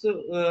collapse,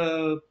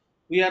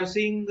 we are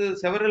seeing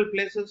several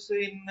places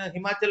in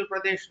Himachal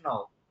Pradesh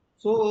now.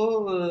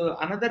 So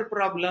another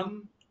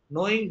problem,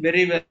 knowing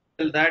very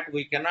well that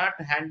we cannot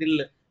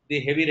handle the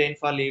heavy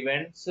rainfall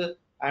events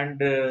and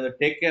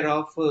take care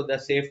of the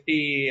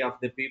safety of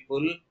the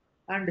people,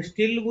 and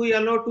still we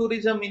allow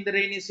tourism in the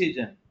rainy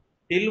season.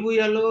 Still we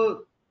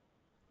allow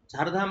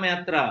Chardham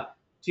Yatra,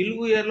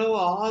 Chilguyalo,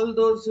 all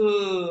those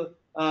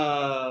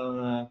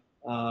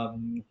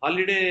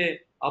holiday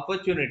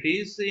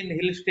opportunities in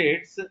hill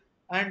states,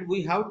 and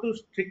we have to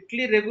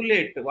strictly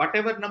regulate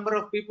whatever number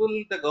of people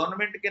the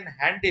government can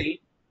handle.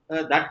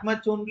 That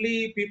much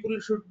only people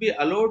should be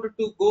allowed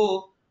to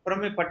go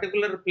from a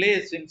particular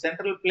place in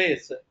central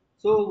place.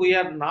 So we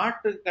are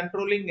not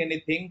controlling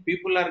anything.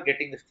 People are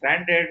getting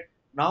stranded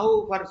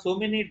now for so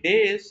many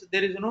days.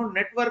 There is no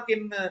network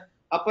in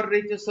upper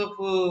reaches of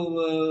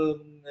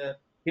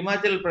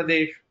Himachal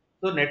Pradesh.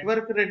 So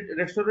network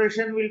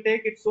restoration will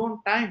take its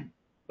own time.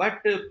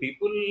 But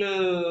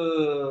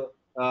people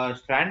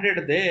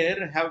stranded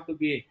there have to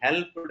be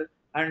helped.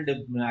 And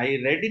I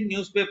read in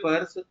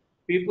newspapers,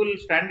 people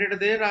stranded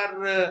there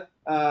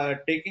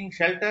are taking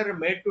shelter,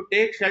 made to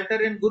take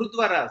shelter in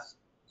gurudwaras.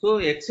 So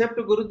except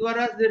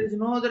gurudwaras, there is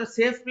no other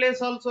safe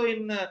place also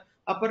in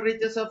upper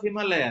reaches of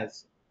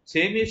Himalayas.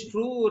 Same is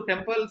true,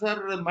 temples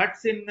are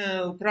muts in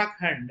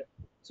Uttarakhand.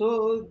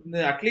 So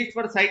at least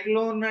for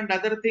cyclone and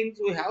other things,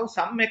 we have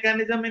some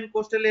mechanism in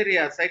coastal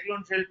areas,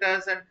 cyclone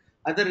shelters and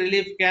other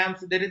relief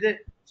camps. There is a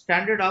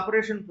standard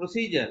operation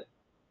procedure.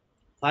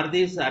 For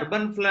these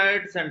urban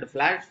floods and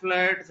flash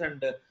floods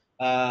and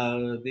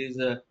these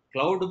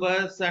cloud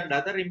bursts and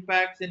other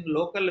impacts in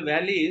local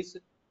valleys,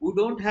 we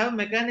don't have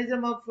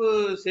mechanism of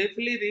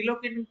safely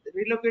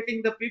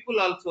relocating the people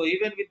also,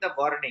 even with the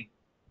warning.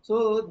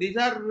 So these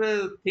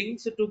are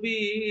things to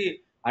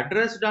be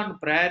addressed on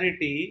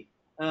priority.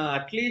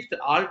 At least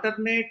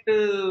alternate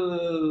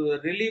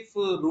relief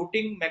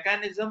routing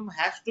mechanism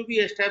has to be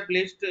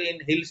established in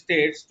hill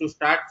states to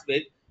start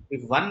with.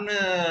 If one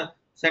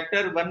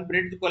sector, one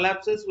bridge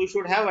collapses, we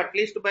should have, at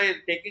least by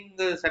taking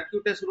the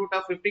circuitous route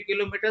of 50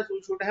 kilometers,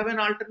 we should have an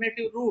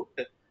alternative route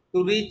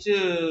to reach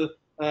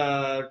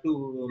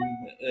to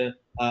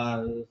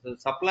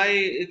supply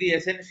the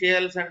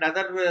essentials and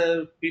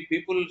other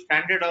people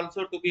stranded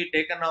also to be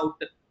taken out.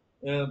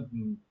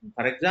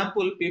 For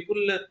example, people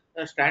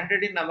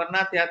stranded in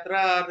Amarnath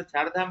Yatra or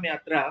Chardham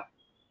Yatra,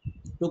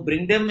 to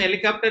bring them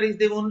helicopter is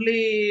the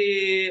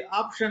only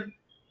option.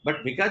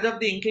 But because of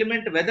the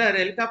inclement weather,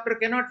 helicopter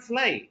cannot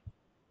fly.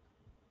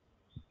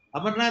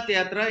 Amarnath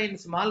Yatra in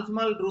small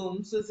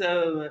rooms,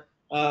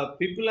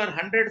 people are,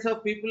 hundreds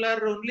of people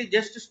are only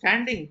just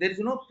standing. There is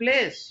no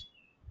place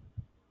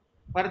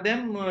for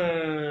them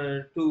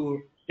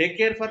to take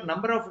care for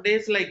number of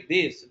days like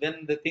this.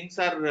 When the things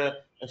are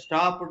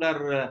stopped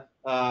or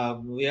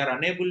we are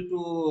unable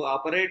to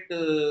operate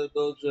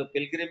those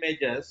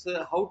pilgrimages,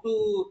 how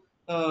to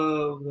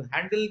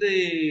handle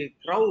the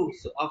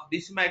crowds of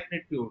this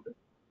magnitude?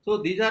 So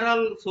these are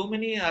all, so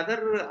many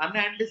other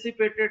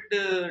unanticipated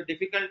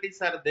difficulties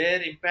are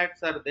there,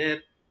 impacts are there,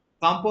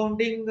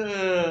 compounding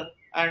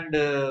and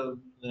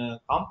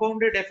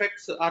compounded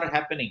effects are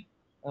happening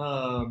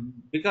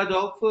because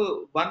of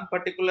one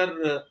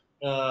particular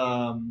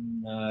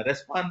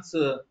response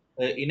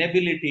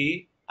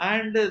inability.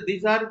 And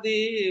these are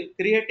the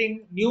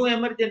creating new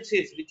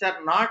emergencies which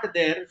are not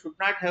there, should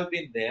not have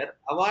been there,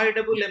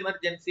 avoidable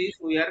emergencies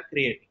we are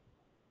creating.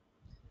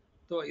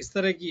 तो इस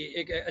तरह की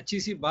एक अच्छी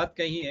सी बात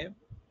कही है।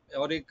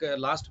 और एक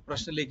लास्ट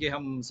प्रश्न लेके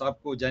हम साहब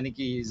को जाने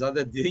की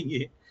इजाजत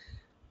देंगे।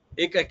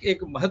 एक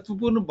एक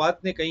महत्वपूर्ण बात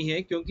ने कही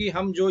है, क्योंकि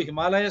हम जो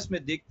हिमालयस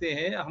में देखते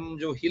हैं, हम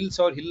जो हिल्स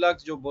और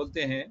हिल्लाक्स जो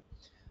बोलते हैं,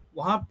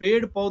 वहाँ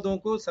पेड़ पौधों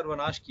को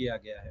सर्वनाश किया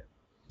गया है।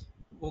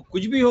 वो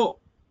कुछ भी हो,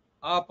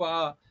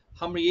 आप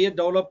हम ये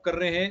डेवलप कर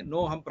रहे हैं,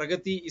 नो, हम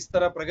प्रगति, इस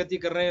तरह प्रगति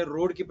कर रहे हैं,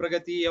 रोड की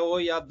प्रगति हो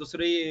या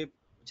दूसरे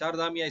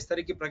चारधाम या इस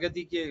तरह की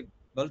प्रगति के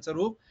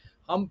बलस्वरूप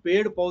हम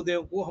पेड़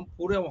पौधों को हम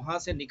पूरे वहां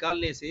से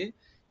निकालने से,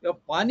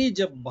 पानी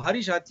जब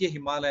बारिश आती है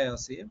हिमालय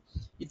से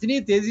इतनी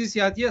तेजी से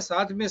आती है,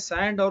 साथ में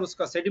सैंड और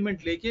उसका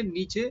सेडिमेंट लेके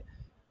नीचे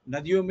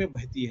नदियों में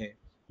बहती है।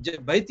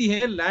 जब बहती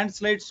है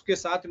लैंडस्लाइड्स के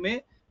साथ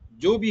में,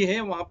 जो भी है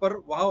वहां पर,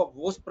 वहां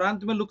उस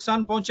प्रांत में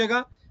नुकसान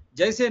पहुंचेगा।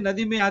 जैसे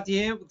नदी में आती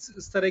है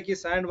इस तरह की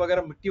सैंड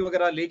वगैरह, मिट्टी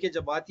वगैरह लेके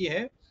जब आती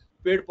है,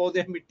 पेड़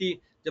पौधे मिट्टी,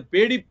 जब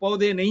पेड़ ही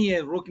पौधे नहीं है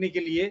रोकने के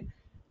लिए,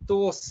 तो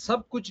वो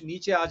सब कुछ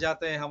नीचे आ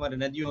जाता है हमारे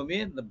नदियों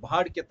में,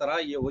 बाढ़ की तरह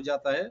ये हो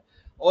जाता है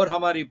और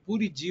हमारी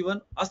पूरी जीवन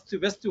अस्त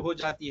व्यस्त हो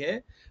जाती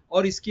है।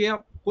 और इसके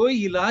अब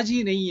कोई इलाज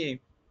ही नहीं है।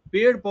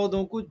 पेड़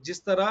पौधों को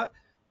जिस तरह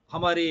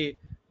हमारे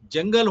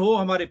जंगल हो,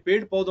 हमारे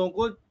पेड़ पौधों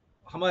को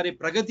हमारे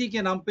प्रगति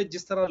के नाम पे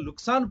जिस तरह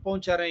नुकसान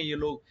पहुंचा रहे हैं ये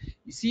लोग,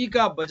 इसी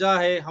का वजह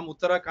है हम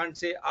उत्तराखंड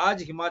से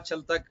आज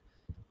हिमाचल तक,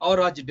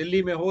 और आज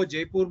दिल्ली में हो,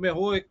 जयपुर में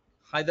हो,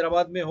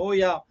 हैदराबाद में हो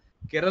या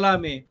केरला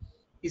में,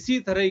 इसी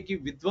तरह की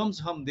विध्वंस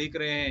हम देख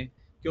रहे हैं।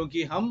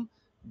 क्योंकि हम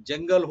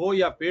जंगल हो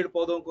या पेड़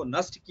पौधों को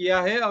नष्ट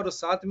किया है, और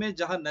साथ में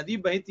जहां नदी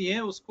बहती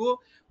है उसको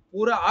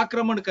पूरा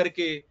आक्रमण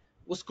करके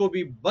उसको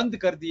भी बंद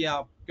कर दिया।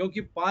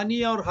 क्योंकि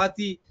पानी और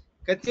हाथी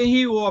कहते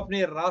ही वो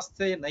अपने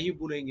रास्ते नहीं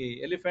भूलेंगे।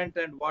 Elephant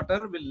and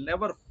water will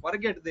never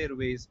forget there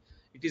veg,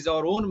 it is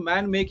our own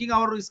man making.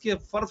 और इसके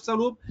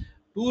फलस्वरूप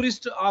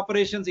टूरिस्ट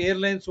ऑपरेशंस,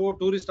 एयरलाइंस हो,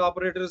 टूरिस्ट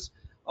ऑपरेटर्स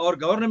और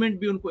गवर्नमेंट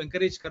भी उनको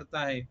एंकरेज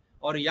करता है।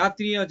 और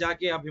यात्री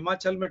जाके, अब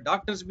हिमाचल में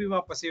डॉक्टर्स भी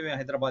वहां फंसे हुए हैं,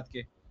 हैदराबाद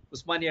के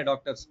उस्मानिया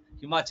डॉक्टर्स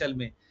हिमाचल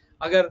में।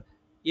 अगर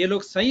ये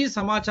लोग सही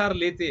समाचार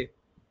लेते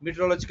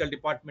मीटरोलॉजिकल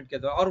डिपार्टमेंट के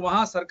द्वारा, और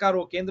वहां सरकार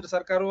हो, केंद्र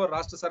सरकार हो,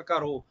 राष्ट्र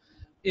सरकार हो,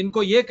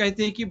 इनको ये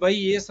कहते हैं कि भाई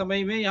ये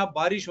समय में यहाँ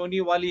बारिश होने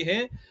वाली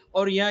है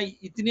और यहाँ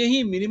इतने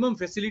ही मिनिमम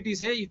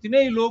फैसिलिटीज है,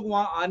 इतने ही लोग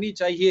वहां आनी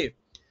चाहिए,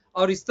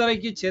 और इस तरह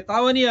की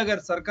चेतावनी अगर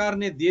सरकार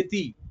ने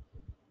देती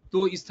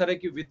तो इस तरह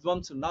की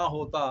विध्वंस ना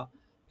होता।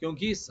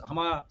 क्योंकि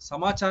हमारा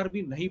समाचार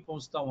भी नहीं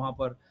पहुंचता वहां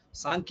पर,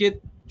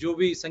 संकेत जो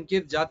भी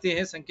संकेत जाते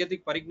हैं,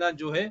 सांकेतिक परिज्ञान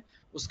जो है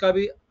उसका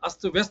भी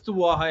अस्त व्यस्त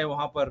हुआ है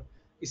वहां पर।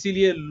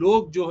 इसीलिए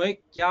लोग जो है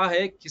क्या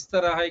है, किस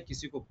तरह है,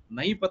 किसी को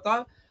नहीं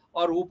पता।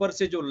 और ऊपर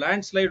से जो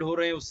लैंडस्लाइड हो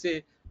रहे हैं उससे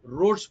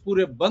रोड्स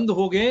पूरे बंद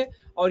हो गए,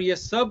 और ये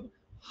सब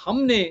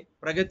हमने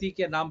प्रगति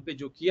के नाम पे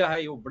जो किया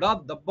है वो बड़ा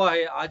दब्बा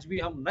है, आज भी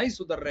हम नहीं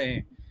सुधर रहे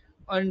हैं.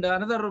 And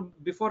another,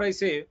 before I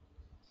say,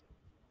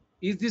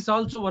 is this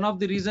also one of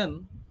the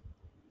reason,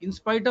 in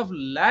spite of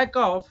lack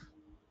of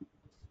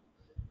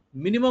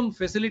minimum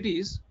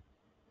facilities,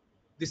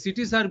 the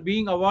cities are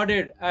being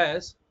awarded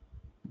as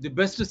the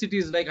best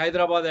cities like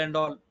Hyderabad and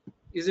all?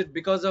 Is it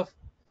because of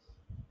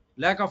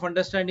lack of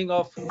understanding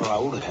of?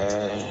 Cloud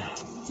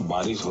है,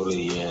 बारिश हो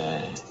रही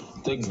है,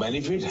 तो एक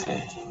benefit है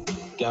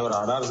कि हम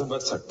राडार से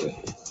बच सकते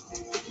हैं.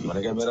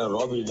 मैंने कहा मेरा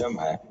रॉ मीडियम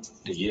है,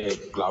 तो ये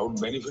क्लाउड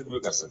बेनिफिट भी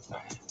कर सकता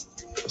है.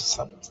 तो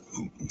सब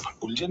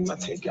उलझन में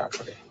थे, क्या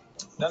करें.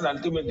 देन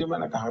अल्टीमेटली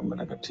मैंने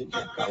कहा ठीक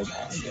है, क्लाउड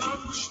है,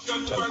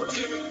 चल पड़े.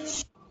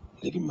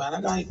 लेकिन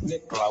मैंने कहा इतने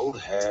क्लाउड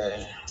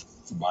है,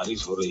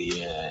 बारिश हो रही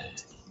है,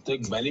 तो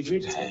एक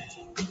बेनिफिट है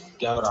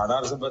कि हम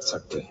राडार से बच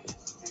सकते हैं.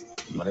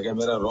 मैंने कहा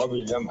मेरा रॉ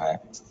मीडियम है,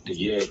 तो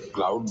ये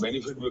क्लाउड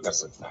बेनिफिट भी कर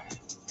सकता है.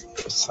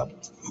 तो सब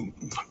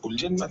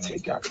उलझन में थे,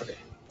 क्या करें.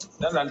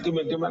 देन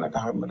अल्टीमेटली मैंने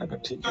कहा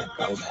ठीक है,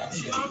 क्लाउड है,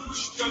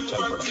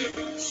 चल पड़े.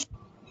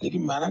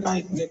 लेकिन मैंने कहा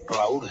इतने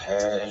क्लाउड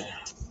है,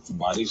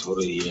 बारिश हो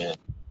रही है.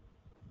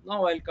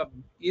 Now I'll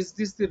come. Is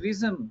this the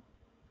reason?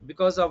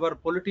 Because our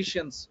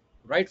politicians,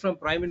 right from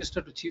prime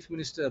minister to chief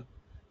minister,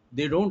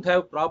 they don't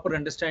have proper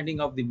understanding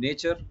of the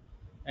nature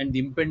and the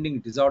impending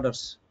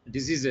disorders,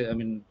 diseases. I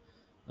mean,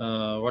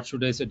 what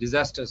should I say?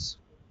 Disasters,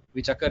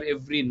 which occur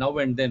every now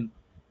and then.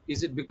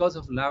 Is it because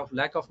of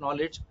lack of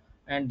knowledge,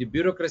 and the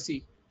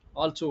bureaucracy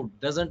also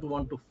doesn't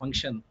want to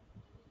function?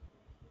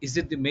 Is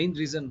it the main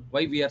reason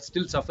why we are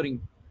still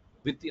suffering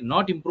with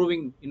not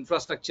improving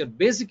infrastructure,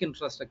 basic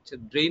infrastructure,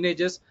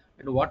 drainages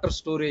and water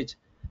storage,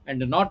 and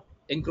not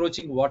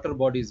encroaching water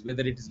bodies,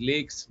 whether it is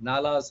lakes,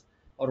 nalas,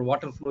 or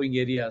water flowing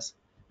areas,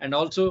 and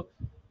also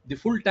the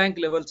full tank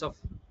levels of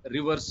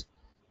rivers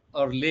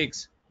or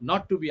lakes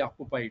not to be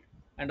occupied,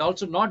 and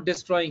also not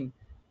destroying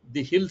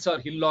the hills or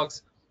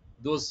hillocks,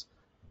 those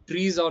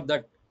trees or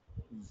that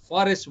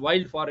forest,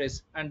 wild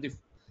forest, and the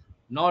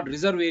not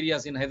reserve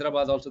areas in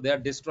Hyderabad also they are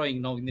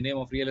destroying now in the name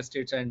of real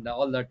estates and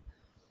all that.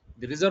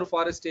 The reserve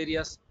forest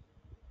areas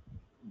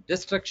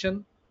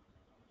destruction,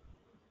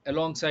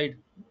 alongside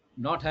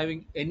not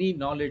having any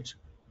knowledge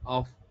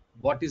of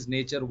what is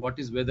nature, what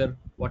is weather,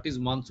 what is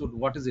monsoon,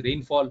 what is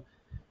rainfall.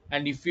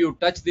 And if you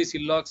touch these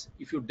hillocks,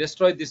 if you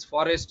destroy this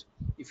forest,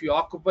 if you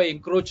occupy,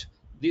 encroach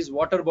these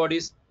water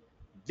bodies,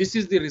 this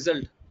is the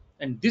result.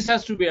 And this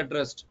has to be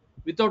addressed.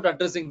 Without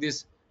addressing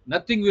this,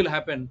 nothing will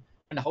happen.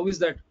 And how is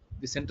that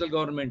the central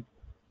government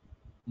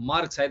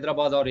marks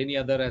Hyderabad or any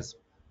other as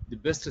the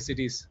best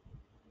cities?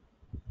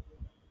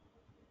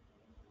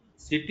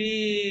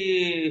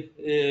 City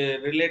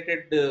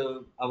related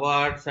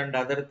awards and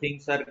other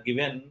things are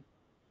given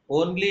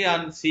only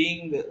on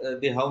seeing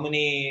the how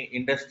many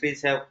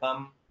industries have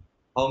come,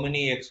 how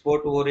many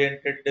export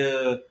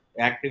oriented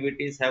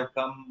activities have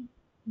come,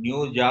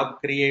 new job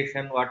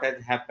creation what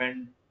has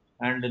happened,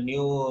 and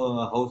new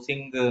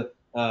housing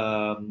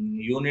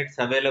units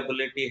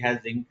availability has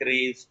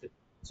increased.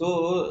 So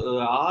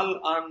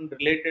all on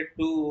related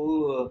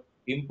to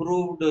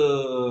improved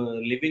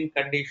living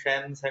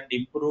conditions and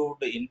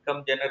improved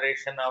income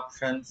generation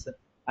options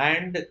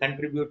and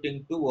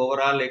contributing to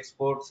overall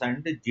exports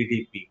and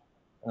GDP.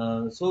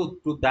 So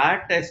to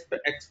that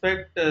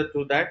expect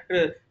to that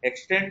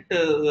extent,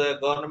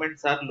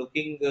 governments are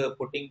looking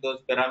putting those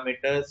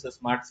parameters,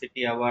 smart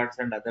city awards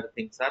and other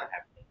things are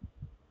happening.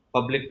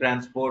 Public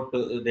transport,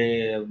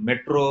 the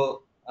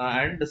metro,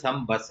 and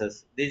some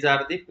buses, these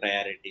are the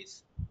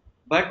priorities.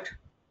 But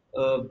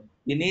uh,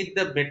 beneath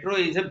the metro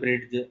is a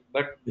bridge,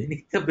 but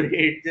beneath the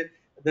bridge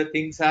the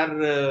things are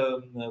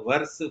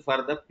worse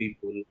for the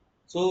people.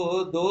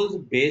 So those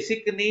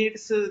basic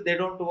needs, they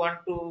don't want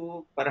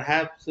to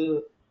perhaps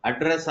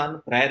address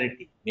on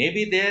priority.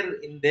 Maybe they're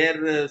in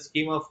their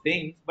scheme of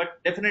things,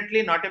 but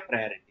definitely not a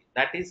priority,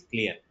 that is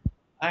clear.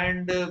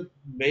 And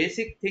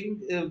basic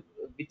thing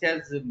which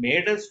has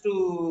made us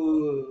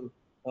to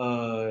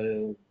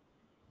go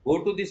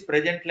to this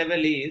present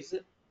level is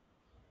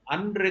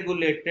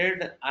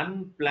unregulated,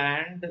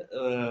 unplanned,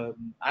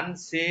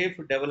 unsafe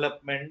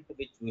development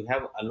which we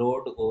have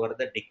allowed over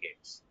the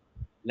decades.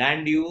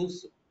 Land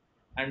use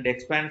and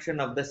expansion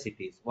of the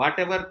cities.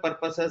 Whatever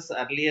purposes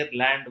earlier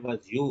land was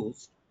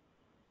used,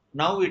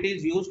 now it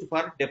is used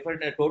for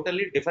different,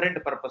 totally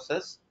different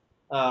purposes.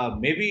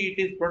 Maybe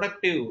it is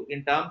productive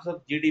in terms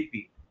of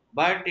GDP,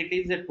 but it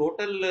is a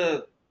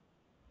total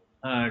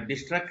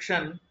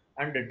destruction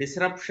and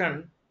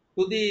disruption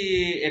to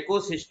the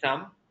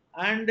ecosystem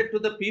and to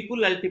the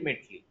people.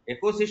 Ultimately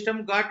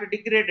ecosystem got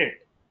degraded,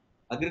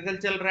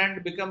 agricultural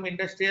land become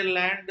industrial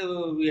land.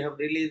 We have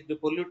released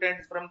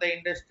pollutants from the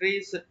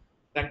industries,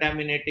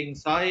 contaminating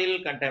soil,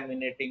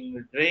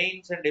 contaminating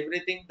drains and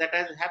everything that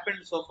has happened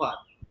so far.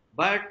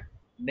 But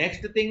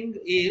next thing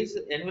is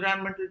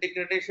environmental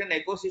degradation,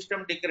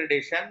 ecosystem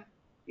degradation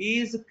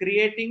is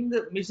creating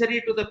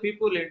misery to the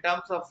people in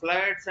terms of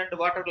floods and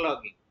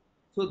waterlogging.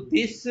 So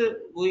this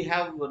we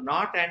have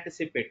not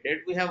anticipated.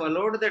 We have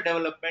allowed the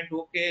development,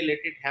 okay, let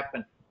it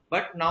happen.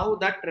 But now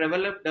that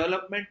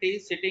development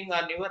is sitting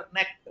on your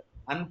neck.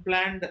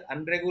 unplanned,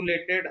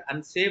 unregulated,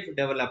 unsafe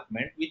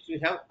development which we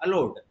have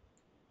allowed.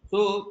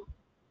 So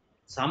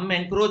some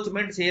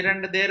encroachments here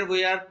and there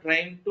we are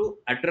trying to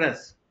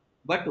address,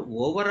 but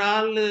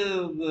overall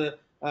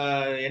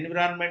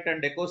environment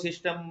and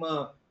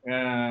ecosystem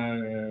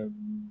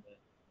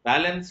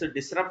balance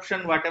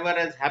disruption whatever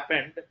has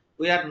happened,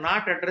 we are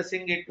not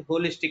addressing it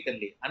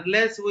holistically.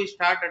 Unless we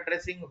start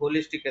addressing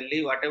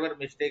holistically whatever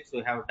mistakes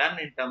we have done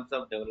in terms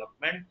of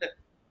development,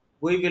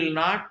 we will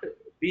not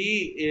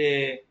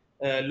be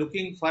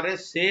looking for a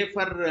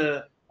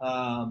safer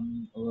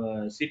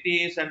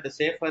cities and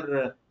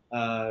safer,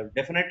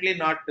 definitely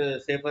not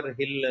safer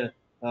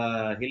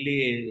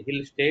hilly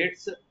hill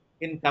states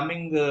in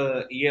coming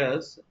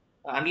years.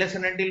 Unless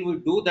and until we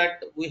do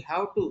that, we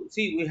have to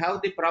see we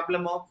have the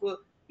problem of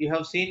you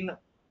have seen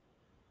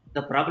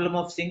the problem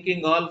of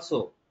sinking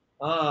also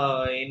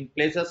in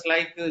places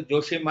like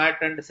Joshimat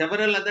and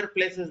several other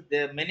places.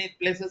 There many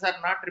places are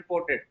not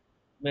reported.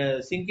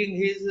 Sinking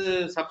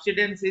his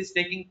subsidence is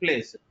taking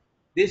place.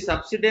 This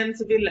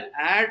subsidence will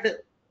add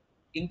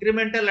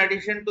incremental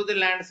addition to the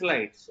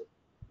landslides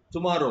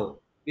tomorrow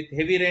with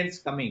heavy rains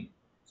coming.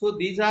 So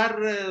these are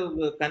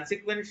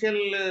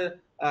consequential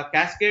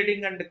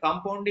cascading and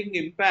compounding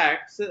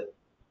impacts.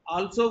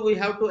 Also, we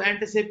have to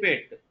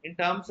anticipate in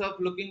terms of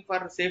looking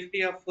for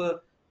safety of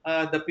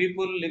the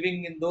people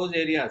living in those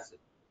areas.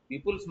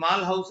 People,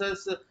 small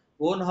houses,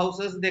 own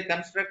houses, they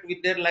construct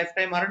with their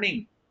lifetime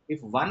earning.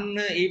 If one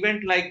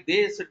event like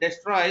this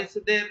destroys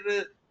their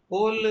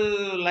whole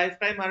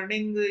lifetime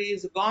earning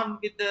is gone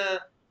with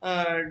the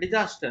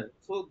disaster,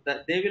 so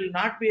that they will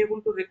not be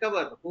able to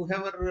recover.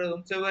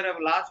 Whomsoever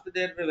have lost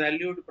their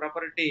valued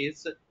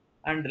properties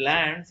and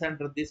lands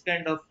under this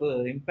kind of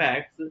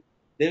impacts,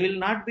 they will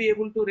not be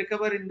able to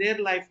recover in their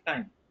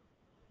lifetime.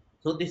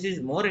 So this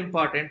is more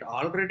important.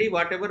 Already,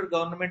 whatever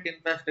government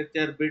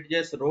infrastructure,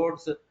 bridges,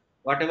 roads,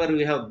 whatever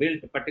we have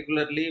built,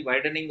 particularly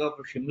widening of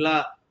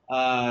Shimla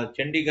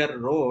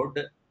Chandigarh road,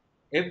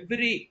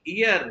 every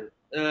year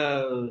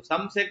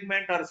some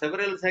segment or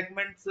several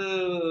segments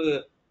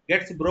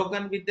gets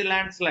broken with the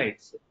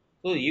landslides.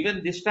 So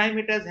even this time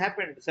it has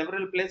happened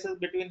several places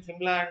between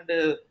Shimla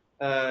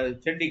and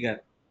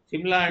Chandigarh,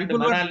 Shimla and People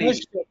got Manali.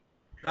 crushed.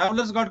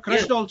 Travelers got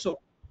Yes, crushed also.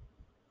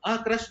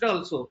 are crushed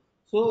also.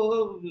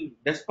 So,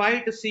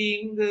 despite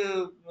seeing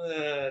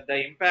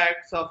the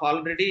impacts of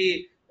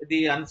already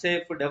the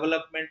unsafe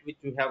development which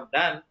we have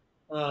done,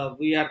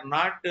 we are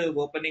not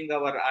opening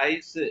our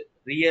eyes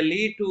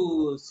really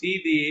to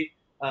see the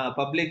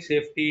public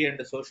safety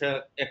and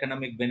social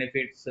economic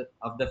benefits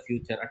of the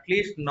future. At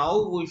least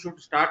now we should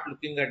start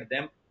looking at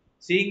them,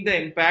 seeing the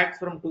impacts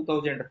from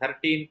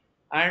 2013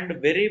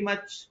 and very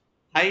much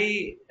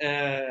high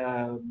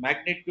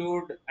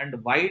magnitude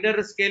and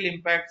wider scale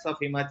impacts of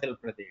Himachal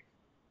Pradesh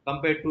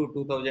compared to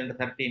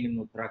 2013 in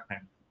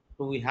Uttarakhand.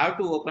 So we have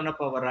to open up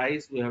our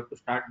eyes. We have to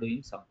start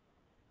doing something.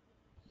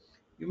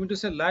 You mean to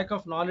say lack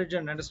of knowledge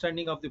and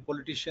understanding of the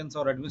politicians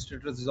or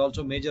administrators is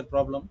also a major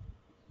problem?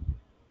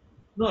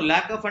 No,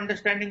 lack of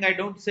understanding, I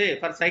don't say.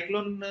 For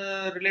cyclone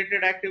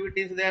related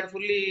activities, they are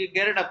fully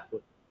geared up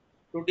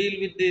to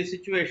deal with the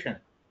situation.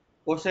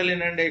 Coastal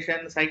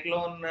inundation,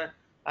 cyclone,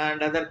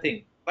 and other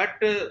things. But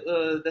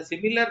the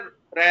similar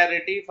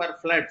priority for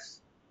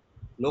floods,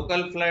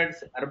 local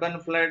floods, urban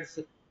floods,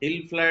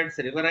 hill floods,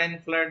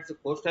 riverine floods,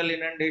 coastal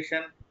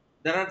inundation.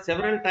 There are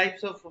several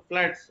types of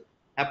floods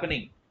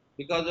happening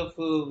because of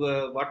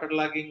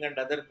waterlogging and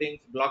other things,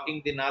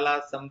 blocking the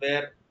nalas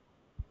somewhere.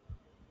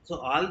 So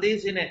all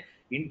these in a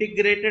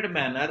integrated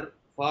manner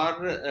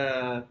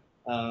for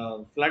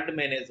flood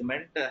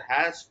management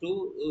has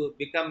to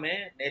become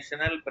a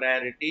national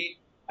priority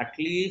at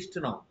least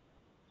now.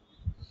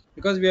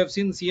 Because we have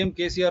seen CM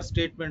KCR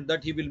statement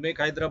that he will make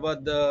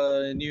Hyderabad,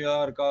 New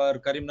York or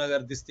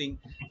Karimnagar this thing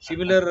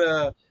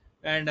similar,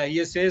 and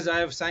he says I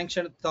have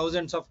sanctioned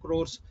thousands of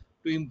crores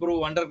to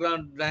improve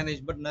underground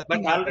drainage, but But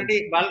nothing happens.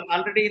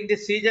 already in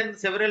this season,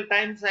 several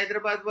times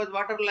Hyderabad was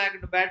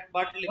waterlogged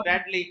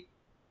badly.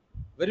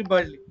 Very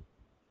badly,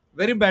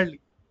 very badly.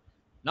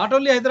 Not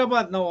only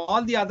Hyderabad, now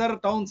all the other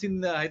towns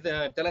in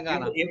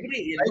Telangana.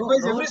 Every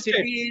Likewise, no every state.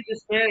 city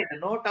is spared,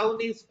 no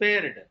town is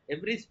spared.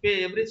 Every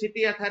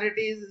city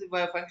authority is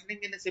functioning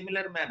in a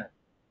similar manner,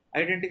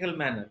 identical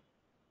manner.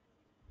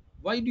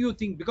 Why do you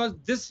think? Because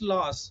this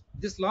loss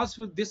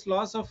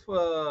of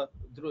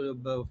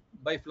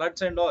by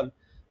floods and all,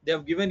 they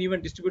have given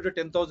even distributed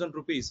 10,000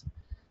 rupees.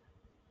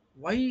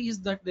 Why is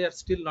that they are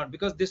still not?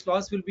 Because this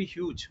loss will be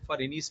huge for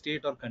any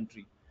state or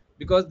country,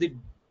 because the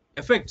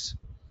effects,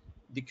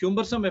 the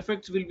cumbersome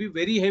effects will be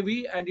very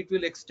heavy, and it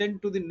will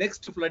extend to the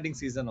next flooding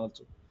season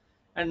also.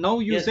 And now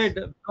you Yes, said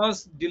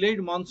because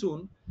delayed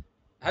monsoon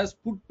has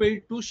put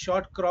paid to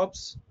short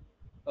crops,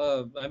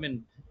 I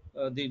mean,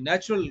 the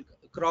natural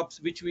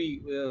crops which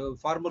we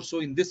farmers sow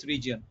in this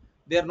region,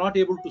 they are not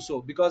able to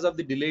sow because of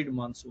the delayed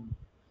monsoon.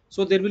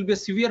 So there will be a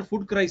severe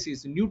food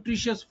crisis.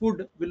 Nutritious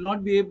food will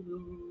not be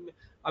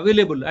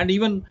available, and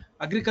even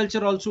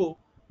agriculture also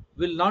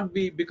will not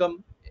be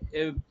become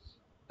a,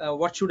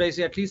 what should I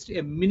say, at least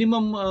a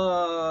minimum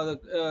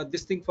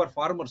this thing for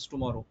farmers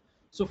tomorrow.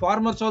 So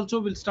farmers also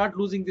will start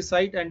losing the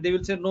sight, and they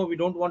will say, no, we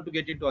don't want to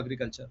get into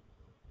agriculture.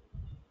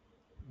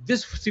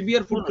 This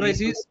severe No, food no,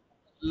 if you, crisis,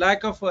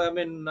 lack of,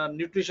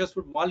 nutritious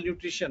food,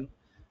 malnutrition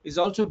is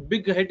also a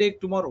big headache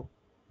tomorrow.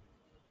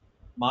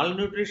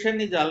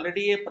 malnutrition is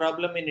already a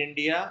problem in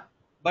India,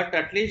 but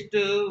at least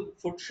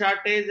food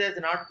shortage has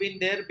not been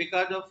there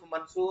because of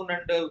monsoon,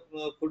 and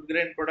food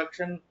grain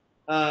production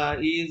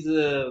is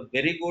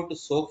very good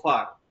so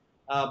far.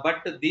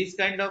 But these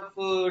kind of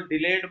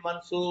delayed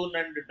monsoon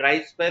and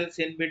dry spells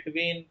in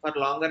between for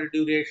longer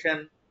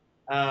duration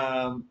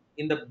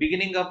in the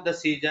beginning of the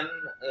season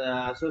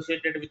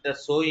associated with the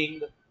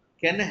sowing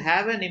can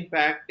have an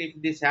impact if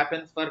this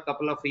happens for a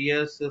couple of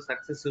years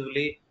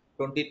successively.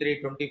 23,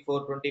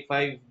 24,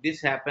 25,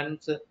 this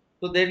happens,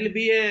 so there will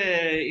be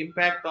a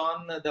impact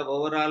on the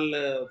overall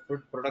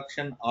food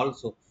production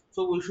also.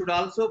 So we should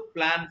also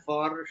plan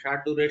for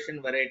short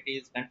duration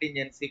varieties,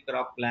 contingency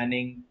crop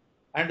planning,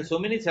 and so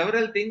many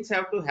several things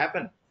have to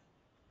happen.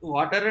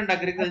 Water and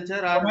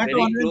agriculture are Tomato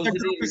very 130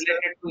 closely rupees,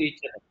 sir. related to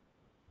each other.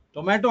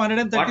 Tomato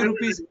 130 Water and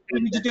rupees.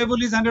 Every agriculture,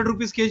 vegetable is 100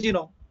 rupees kg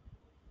now.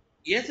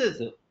 yes,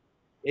 yes,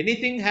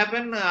 anything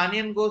happen,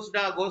 onion goes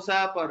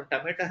up or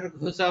tomato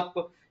goes up,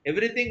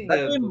 everything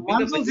That in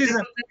because monsoon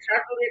season. vegetables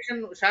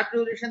are short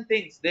duration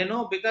things, they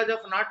know because of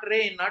not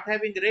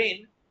having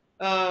rain,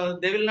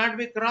 they will not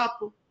be crop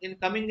in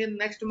coming in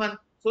next month,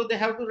 so they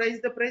have to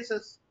raise the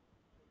prices.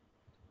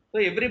 So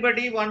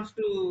everybody wants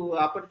to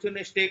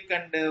opportunistic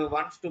and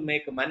wants to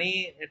make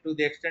money to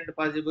the extent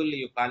possible.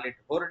 You call it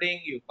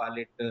hoarding, you call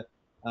it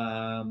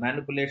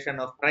manipulation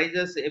of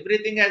prices,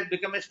 everything has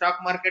become a stock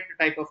market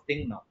type of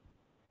thing now.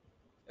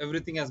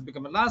 Everything has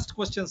become a last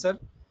question, sir.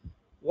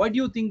 Why do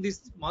you think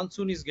this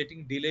monsoon is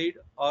getting delayed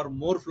or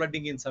more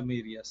flooding in some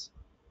areas?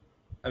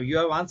 You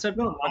have answered.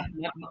 No,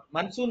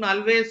 monsoon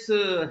always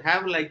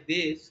have like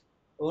this.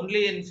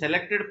 Only in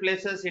selected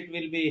places it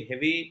will be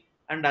heavy,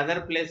 and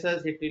other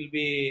places it will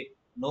be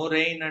no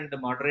rain and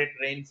moderate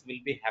rains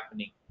will be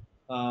happening.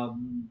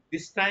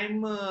 This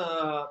time,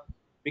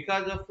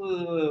 because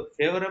of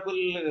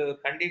favorable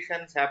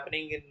conditions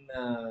happening in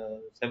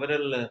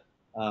several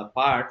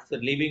parts,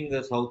 leaving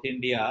South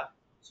India.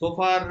 So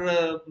far,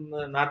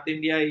 North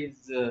India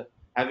is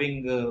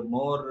having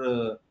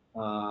more.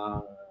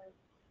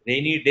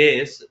 Rainy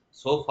days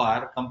so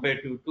far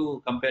comparative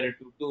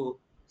to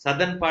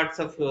southern parts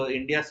of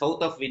India,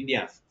 south of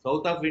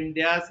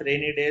India's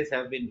rainy days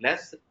have been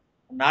less,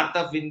 north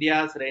of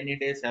India's rainy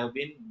days have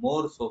been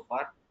more so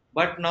far.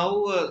 But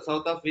now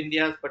south of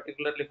India's,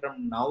 particularly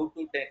from now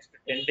to next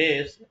 10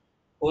 days,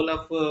 whole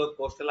of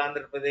coastal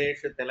Andhra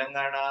Pradesh,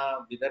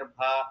 Telangana,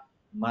 Vidarbha,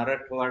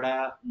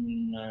 Marathwada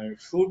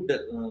should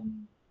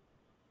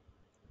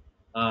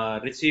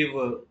receive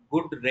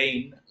good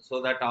rain,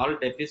 so that all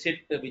deficit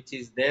which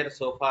is there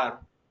so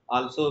far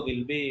also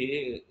will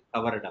be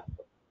covered up.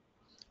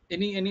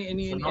 Any any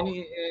any So any now,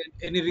 any,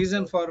 any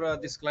reason for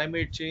this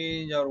climate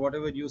change or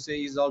whatever you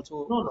say is also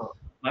no,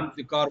 no.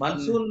 the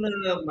carbon?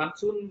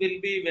 Monsoon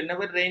will be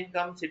whenever rain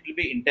comes, it will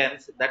be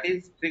intense. That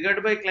is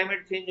triggered by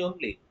climate change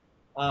only.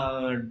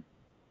 Uh,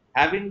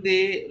 Having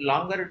the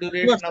longer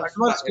duration of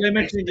Adverse dry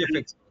climate change spell,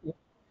 effects.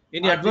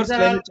 Any these adverse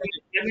are all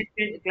climate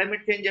change?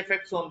 climate change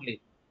effects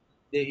only.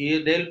 There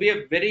will be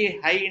a very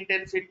high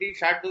intensity,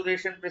 short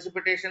duration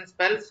precipitation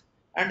spells,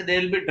 and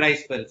there will be dry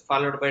spells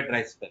followed by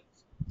dry spells.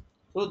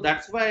 So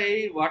that's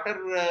why water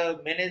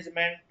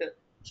management,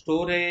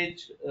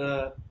 storage,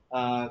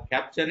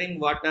 capturing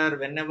water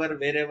whenever,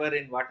 wherever,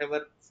 in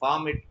whatever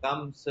form it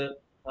comes,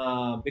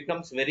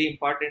 becomes very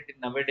important in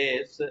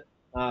nowadays.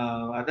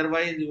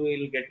 Otherwise, we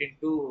will get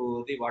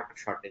into the water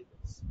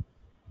shortages.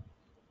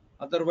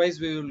 Otherwise,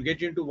 we will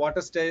get into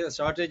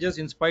shortages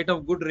in spite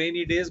of good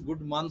rainy days,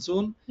 good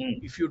monsoon, Hmm.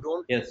 if you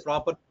don't Yes,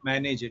 proper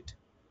manage it.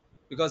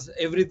 Because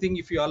everything,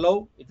 if you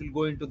allow, it will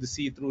go into the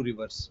sea through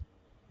rivers.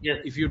 yes,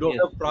 If you don't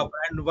yes, have true. proper,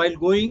 and while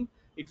going,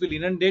 it will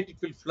inundate,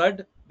 it will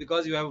flood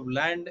because you have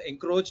land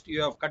encroached,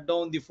 you have cut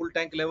down the full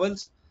tank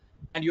levels,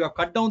 and you have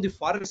cut down the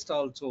forest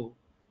also.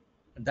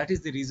 And that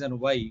is the reason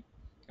why.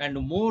 And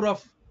more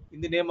of,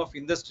 in the name of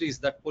industries,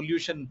 that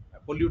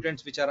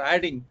pollutants which are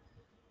adding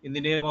in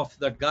the name of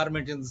that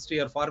garment industry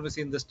or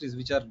pharmacy industries,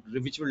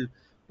 which will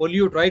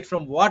pollute right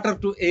from water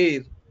to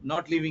air,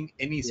 not leaving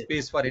any Yes,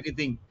 space for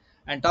anything.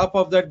 And top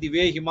of that, the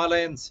way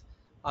Himalayans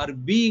are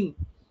being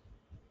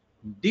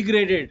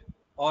degraded,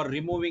 or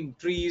removing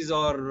trees,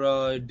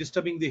 or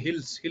disturbing the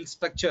hill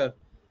structure,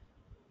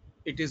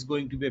 it is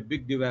going to be a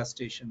big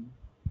devastation.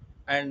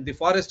 And the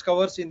forest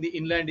covers in the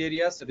inland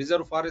areas,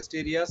 reserve forest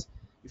areas,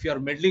 if you are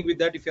meddling with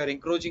that, if you are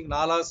encroaching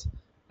nalas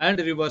and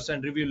rivers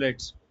and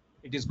rivulets,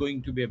 it is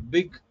going to be a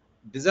big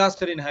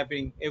disaster in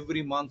happening.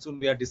 Every monsoon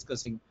we are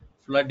discussing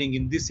flooding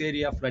in this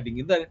area, flooding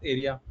in that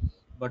area.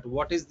 But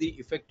what is the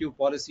effective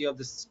policy of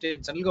the state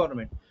and central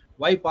government?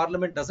 Why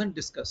parliament doesn't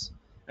discuss?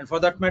 And for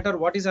that matter,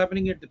 what is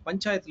happening at the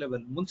panchayat level,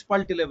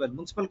 municipality level,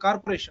 municipal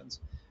corporations,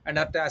 and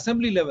at the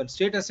assembly level,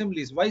 state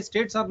assemblies? Why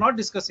states are not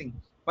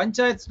discussing,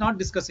 panchayats not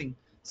discussing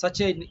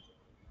such a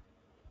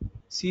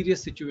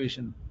serious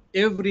situation.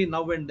 Every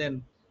now and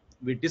then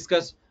we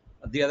discuss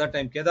the other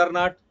time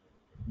Kedarnath,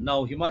 now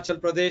Himachal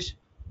Pradesh,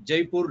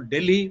 Jaipur,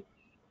 Delhi,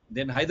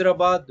 then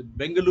Hyderabad,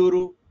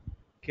 Bengaluru,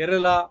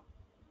 Kerala,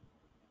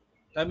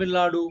 Tamil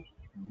Nadu,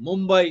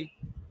 Mumbai.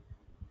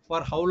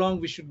 For how long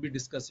we should be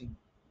discussing?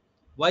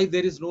 Why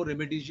there is no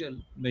remedial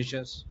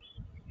measures?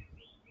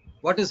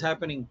 What is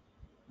happening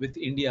with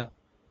India?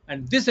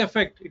 And this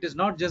effect, it is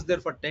not just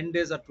there for 10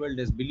 days or 12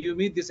 days. Believe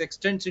me, this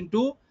extends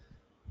into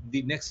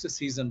the next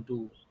season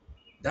too.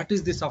 That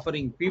is the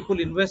suffering. People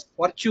invest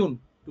fortune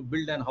to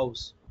build an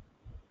house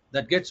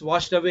that gets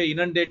washed away,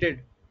 inundated.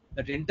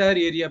 That entire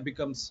area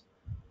becomes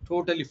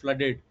totally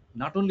flooded.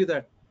 Not only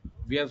that,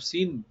 we have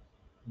seen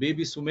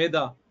baby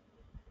Sumeda,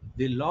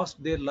 they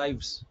lost their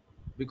lives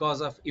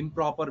because of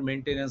improper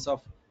maintenance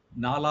of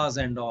nalas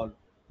and all.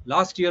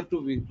 Last year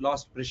too, we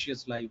lost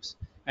precious lives.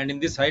 And in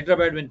this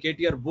Hyderabad, when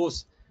KTR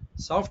Bose,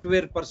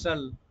 software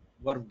personnel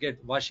were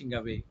get washing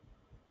away.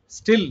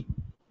 Still,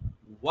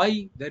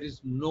 why there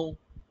is no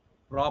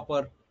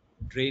proper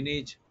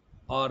drainage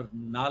or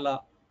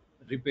nala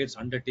repairs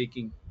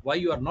undertaking? Why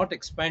you are not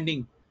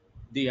expanding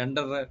the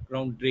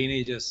underground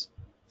drainages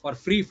for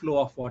free flow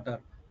of water?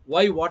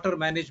 Why water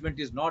management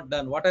is not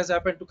done? What has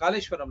happened to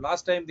Kaleshwaram?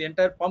 Last time the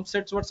entire pump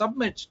sets were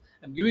submerged.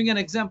 I'm giving an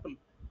example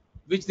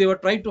which they were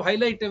trying to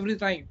highlight every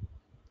time.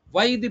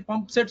 Why the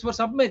pump sets were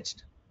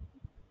submerged?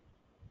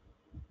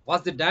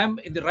 Was the dam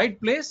in the right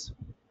place?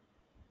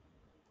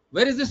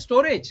 Where is the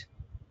storage?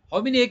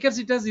 How many acres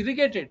it has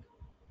irrigated?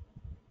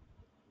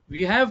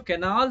 We have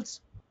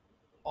canals,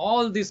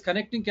 all these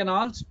connecting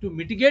canals to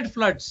mitigate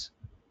floods.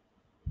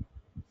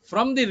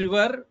 From the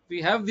river,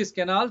 we have these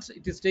canals,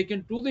 it is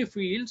taken to the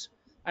fields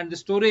and the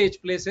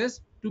storage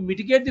places to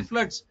mitigate the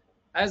floods,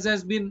 as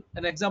has been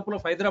an example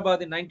of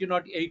Hyderabad in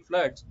 1908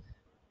 floods.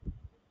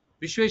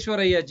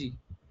 Vishweshwaraya ji,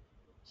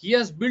 he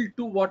has built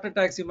two water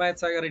tanks, Himayat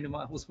Sagar and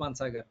Usman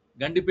Sagar,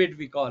 Gandipet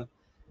we call,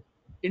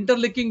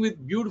 interlinking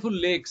with beautiful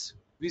lakes.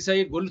 We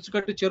say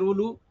Golchukattu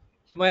Chervulu,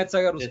 Himayat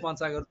Sagar, Yes. Usman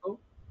Sagar to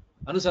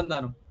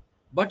Anusandanam.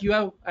 But you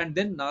have, and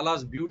then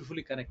Nalas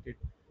beautifully connected.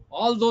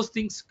 All those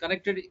things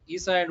connected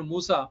Isa and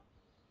Musa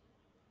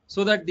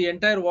so that the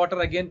entire water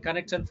again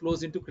connects and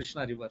flows into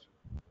Krishna River.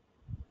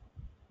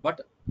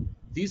 But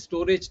these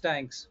storage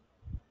tanks,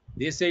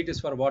 they say it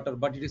is for water,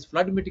 but it is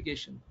flood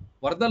mitigation.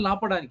 Vardal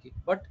napadaniki.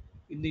 But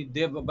in the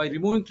they, by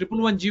removing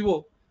 111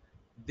 GO,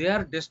 they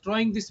are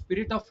destroying the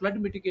spirit of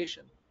flood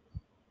mitigation.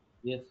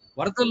 Yes.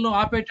 వరదలను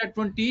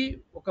ఆపేటటువంటి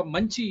ఒక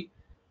మంచి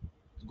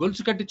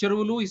గొలుసుకట్టి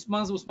చెరువులు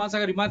ఉస్మాన్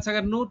సాగర్ హిమాయత్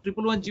సాగర్ ను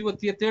 111 GO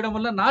తీయడం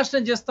వల్ల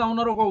నాశనం చేస్తా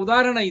ఉన్నారు. ఒక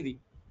ఉదాహరణ ఇది.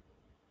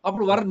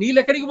 అప్పుడు నీళ్ళు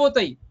ఎక్కడికి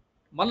పోతాయి?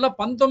 మళ్ళా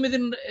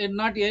 19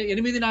 నాటి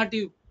 8 నాటి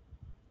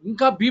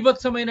ఇంకా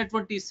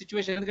బీభత్సమైనటువంటి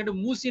సిచ్యువేషన్. ఎందుకంటే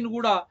మూసీని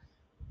కూడా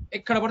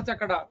ఎక్కడ పడితే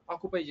అక్కడ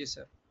ఆక్యుపై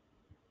చేశారు.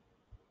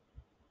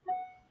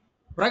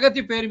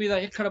 ప్రగతి పేరు మీద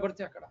ఎక్కడ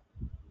పడితే అక్కడ.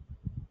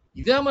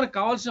 ఇదే మనకు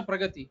కావాల్సిన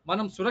ప్రగతి.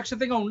 మనం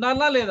సురక్షితంగా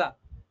ఉండాలా లేదా?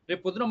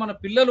 రేపు పొద్దున మన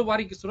పిల్లలు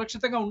వారికి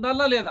సురక్షితంగా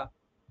ఉండాలా లేదా?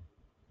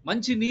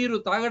 మంచి నీరు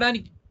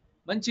తాగడానికి,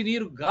 మంచి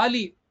నీరు,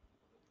 గాలి,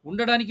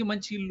 ఉండడానికి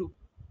మంచి ఇల్లు.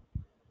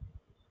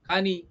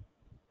 కానీ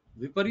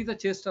విపరీత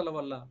చేష్టల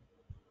వల్ల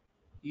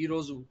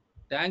ఈరోజు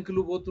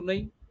ట్యాంకులు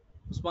పోతున్నాయి.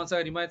 ఉస్మాన్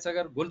సాగర్, హిమాయత్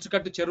సాగర్,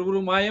 గొలుసుకట్టు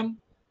చెరువులు మాయం,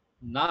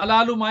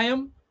 నాలాలు మాయం.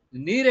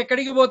 నీరు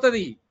ఎక్కడికి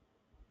పోతుంది?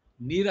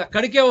 నీరు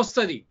అక్కడికే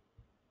వస్తుంది.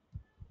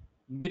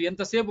 మీరు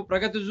ఎంతసేపు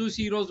ప్రగతి చూసి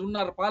ఈరోజు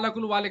ఉన్నారు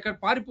పాలకులు, వాళ్ళు ఎక్కడ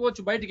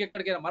పారిపోవచ్చు బయటికి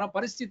ఎక్కడికైనా. మన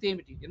పరిస్థితి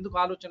ఏమిటి? ఎందుకు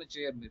ఆలోచన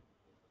చేయరు మీరు?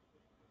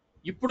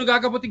 ఇప్పుడు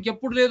కాకపోతే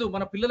ఇంకెప్పుడు లేదు.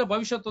 మన పిల్లల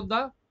భవిష్యత్తు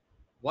ఉందా?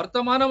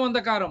 వర్తమానం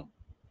అంధకారం.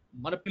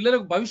 మన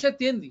పిల్లలకు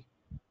భవిష్యత్ ఏంది?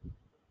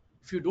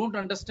 If you don't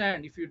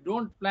understand, if you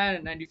don't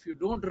plan and if you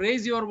don't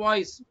raise your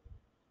voice,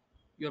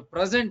 your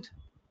present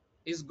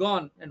is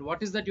gone and what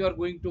is that you are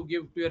going to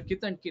give to your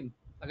kith and kin?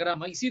 अगर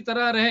हम इसी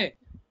तरह रहे,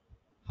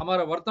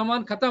 हमारा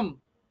वर्तमान खत्म,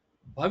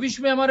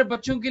 भविष्य में हमारे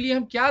बच्चों के लिए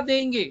हम क्या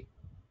देंगे?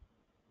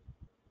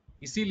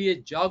 इसीलिए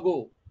जागो,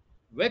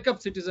 वेकअप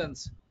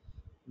सिटीजन्स,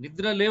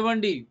 నిద్ర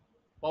లేవండి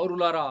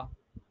పౌరులారా.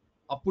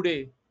 అప్పుడే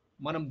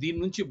మనం దీని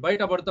నుంచి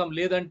బయటపడతాం.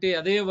 లేదంటే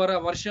అదే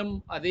వర్షం,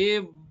 అదే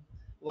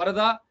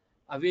వరద,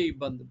 అవే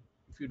ఇబ్బందులు.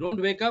 If you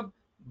don't wake up,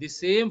 the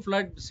same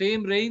flood,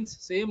 same rains,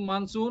 same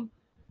monsoon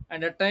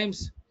and at times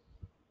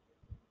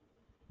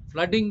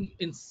flooding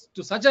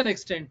to such an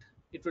extent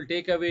it will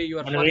take away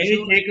your మనం ఏమి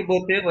fortune.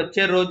 చేయకపోతే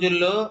వచ్చే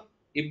రోజుల్లో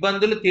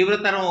ఇబ్బందులు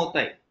తీవ్రతరం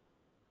అవుతాయి.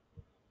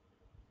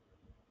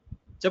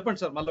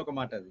 చెప్పండి సార్, మళ్ళీ ఒక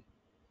మాట. అది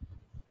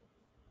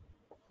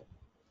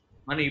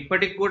మనం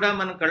ఇప్పటికి కూడా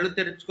మనం కళ్ళు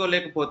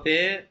తెరుచుకోలేకపోతే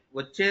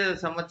వచ్చే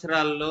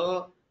సంవత్సరాల్లో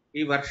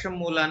ఈ వర్షం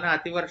మూలాన,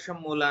 అతి వర్షం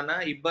మూలాన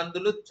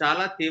ఇబ్బందులు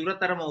చాలా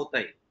తీవ్రతరం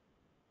అవుతాయి.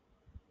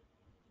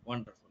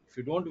 wonderful. If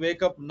you don't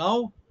wake up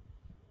now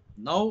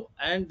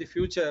and the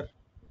future,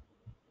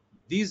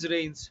 these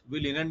rains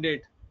will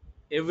inundate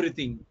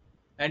everything.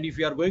 And if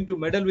you are going to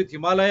meddle with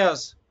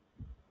Himalayas,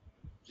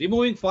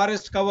 removing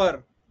forest cover,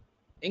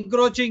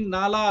 encroaching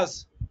nalas,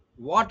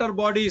 water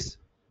bodies,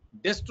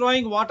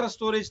 destroying water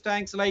storage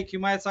tanks like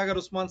Himayat Sagar,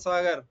 Usman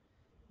Sagar,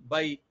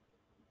 by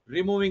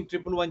removing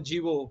 111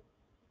 GO,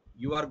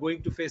 you are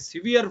going to face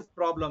severe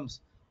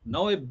problems.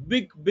 Now a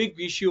big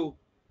issue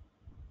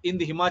in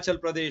the Himachal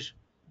Pradesh,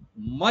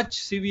 much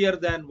severe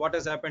than what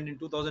has happened in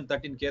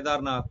 2013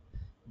 Kedarnath,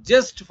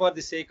 just for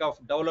the sake of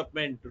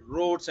development,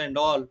 roads and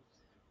all,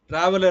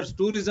 travelers,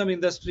 tourism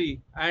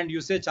industry, and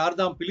you say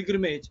Chardham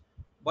pilgrimage,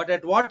 but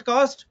at what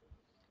cost?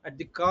 At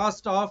the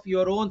cost of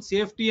your own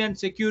safety and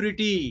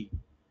security.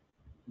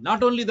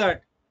 Not only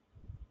that,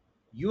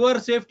 your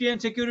safety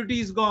and security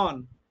is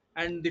gone,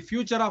 and the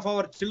future of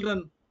our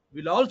children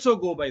will also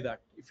go by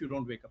that if you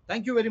don't wake up.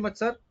 Thank you very much,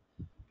 sir.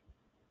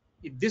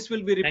 This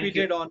will be Thank you.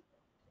 repeated on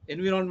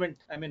environment,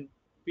 I mean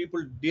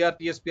people,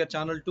 DRTSPR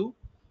channel 2.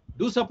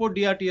 Do support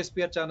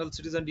DRTSPR channel,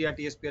 citizen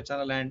DRTSPR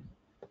channel, and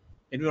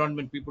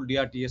environment people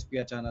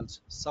DRTSPR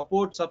channels.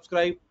 Support,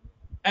 subscribe,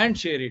 and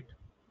share it,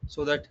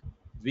 so that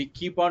we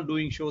keep on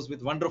doing shows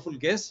with wonderful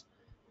guests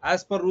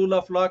as per rule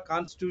of law,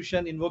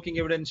 constitution, invoking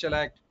evidential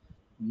act.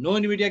 No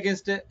enmity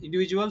against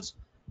individuals,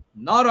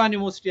 nor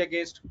animosity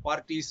against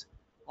parties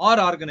or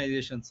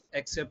organizations,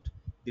 except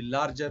the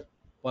larger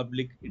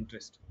public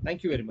interest.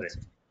 Thank you very much,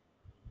 Great. sir.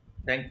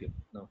 Thank you.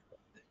 No.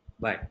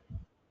 Bye.